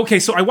 But okay,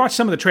 so I watched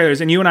some of the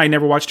trailers, and you and I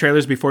never watch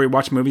trailers before we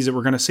watch movies that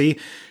we're going to see.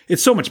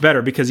 It's so much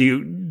better because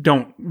you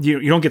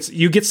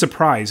get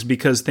surprised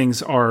because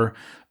things are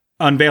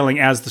unveiling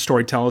as the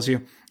story tells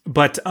you.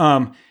 But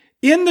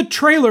in the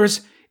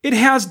trailers, it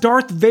has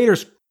Darth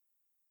Vader's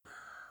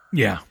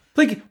Yeah.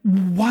 Like,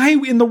 why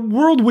in the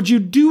world would you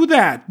do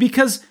that?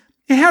 Because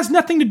it has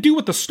nothing to do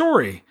with the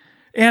story.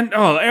 And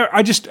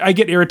I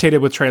get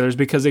irritated with trailers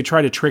because they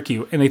try to trick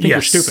you and they think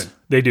you're stupid.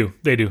 They do.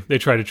 They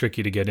try to trick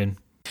you to get in.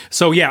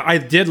 So yeah, I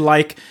did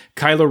like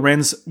Kylo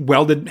Ren's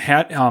welded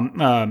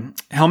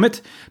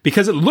helmet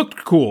because it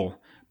looked cool.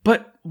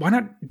 But why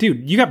not,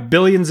 dude? You got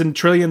billions and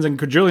trillions and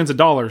quadrillions of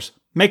dollars.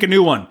 Make a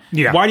new one.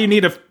 Yeah. Why do you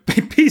need to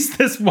piece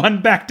this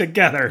one back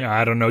together? Yeah,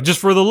 I don't know. Just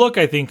for the look,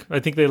 I think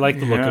they like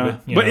the look of it.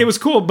 But it was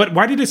cool. But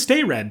why did it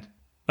stay red?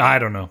 I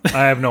don't know.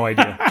 I have no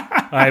idea.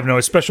 I have no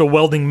special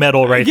welding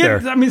metal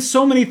there. I mean,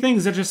 so many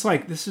things are just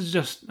like, this is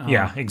just...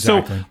 Yeah,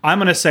 exactly. So I'm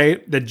going to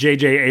say that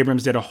J.J.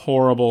 Abrams did a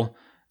horrible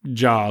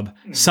job.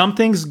 Some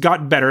things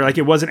got better. Like,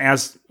 it wasn't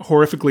as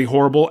horrifically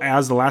horrible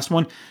as the last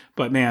one.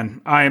 But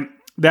man,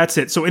 that's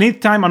it. So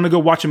anytime I'm going to go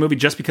watch a movie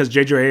just because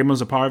J.J. Abrams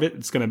was a part of it,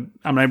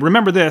 I'm going to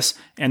remember this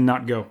and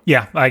not go.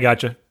 Yeah, I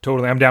gotcha.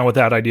 Totally. I'm down with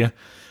that idea.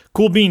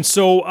 Cool beans.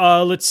 So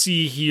let's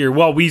see here.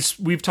 Well,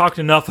 we've talked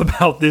enough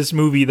about this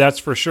movie, that's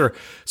for sure.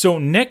 So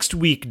next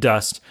week,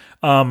 Dust,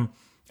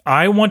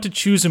 I want to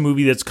choose a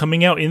movie that's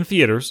coming out in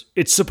theaters.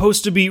 It's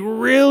supposed to be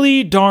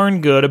really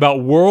darn good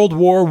about World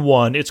War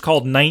I. It's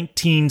called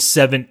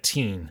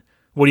 1917.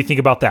 What do you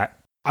think about that?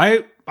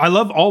 I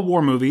love all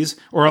war movies,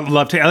 or I'd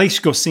love to at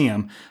least go see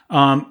them.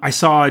 I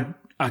saw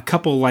a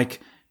couple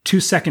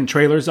 2-second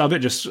trailers of it,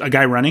 just a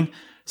guy running.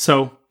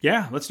 So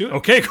yeah, let's do it.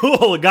 Okay,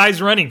 cool. A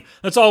guy's running.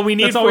 That's all we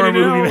need for a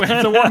movie.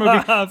 It's a war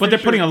movie, but they're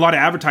putting a lot of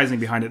advertising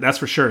behind it. That's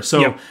for sure.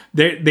 So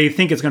they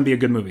think it's going to be a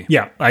good movie.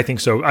 Yeah, I think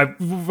so.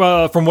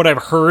 From what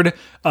I've heard,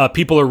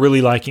 people are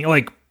really liking,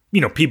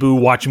 people who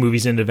watch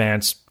movies in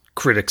advance,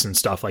 critics and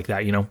stuff like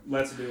that,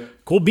 Let's do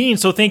it. Cool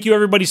beans. So thank you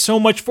everybody so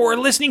much for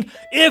listening.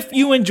 If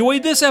you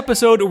enjoyed this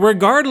episode,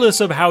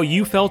 regardless of how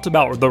you felt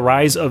about The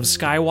Rise of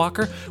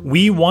Skywalker,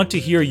 we want to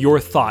hear your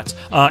thoughts.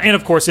 And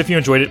of course, if you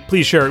enjoyed it,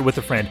 please share it with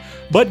a friend.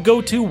 But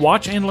go to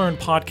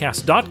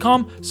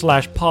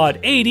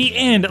watchandlearnpodcast.com/pod80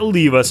 and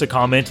leave us a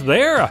comment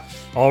there.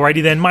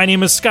 Alrighty then, my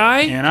name is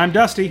Sky. And I'm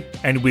Dusty.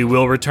 And we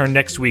will return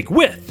next week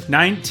with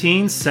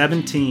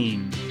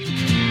 1917.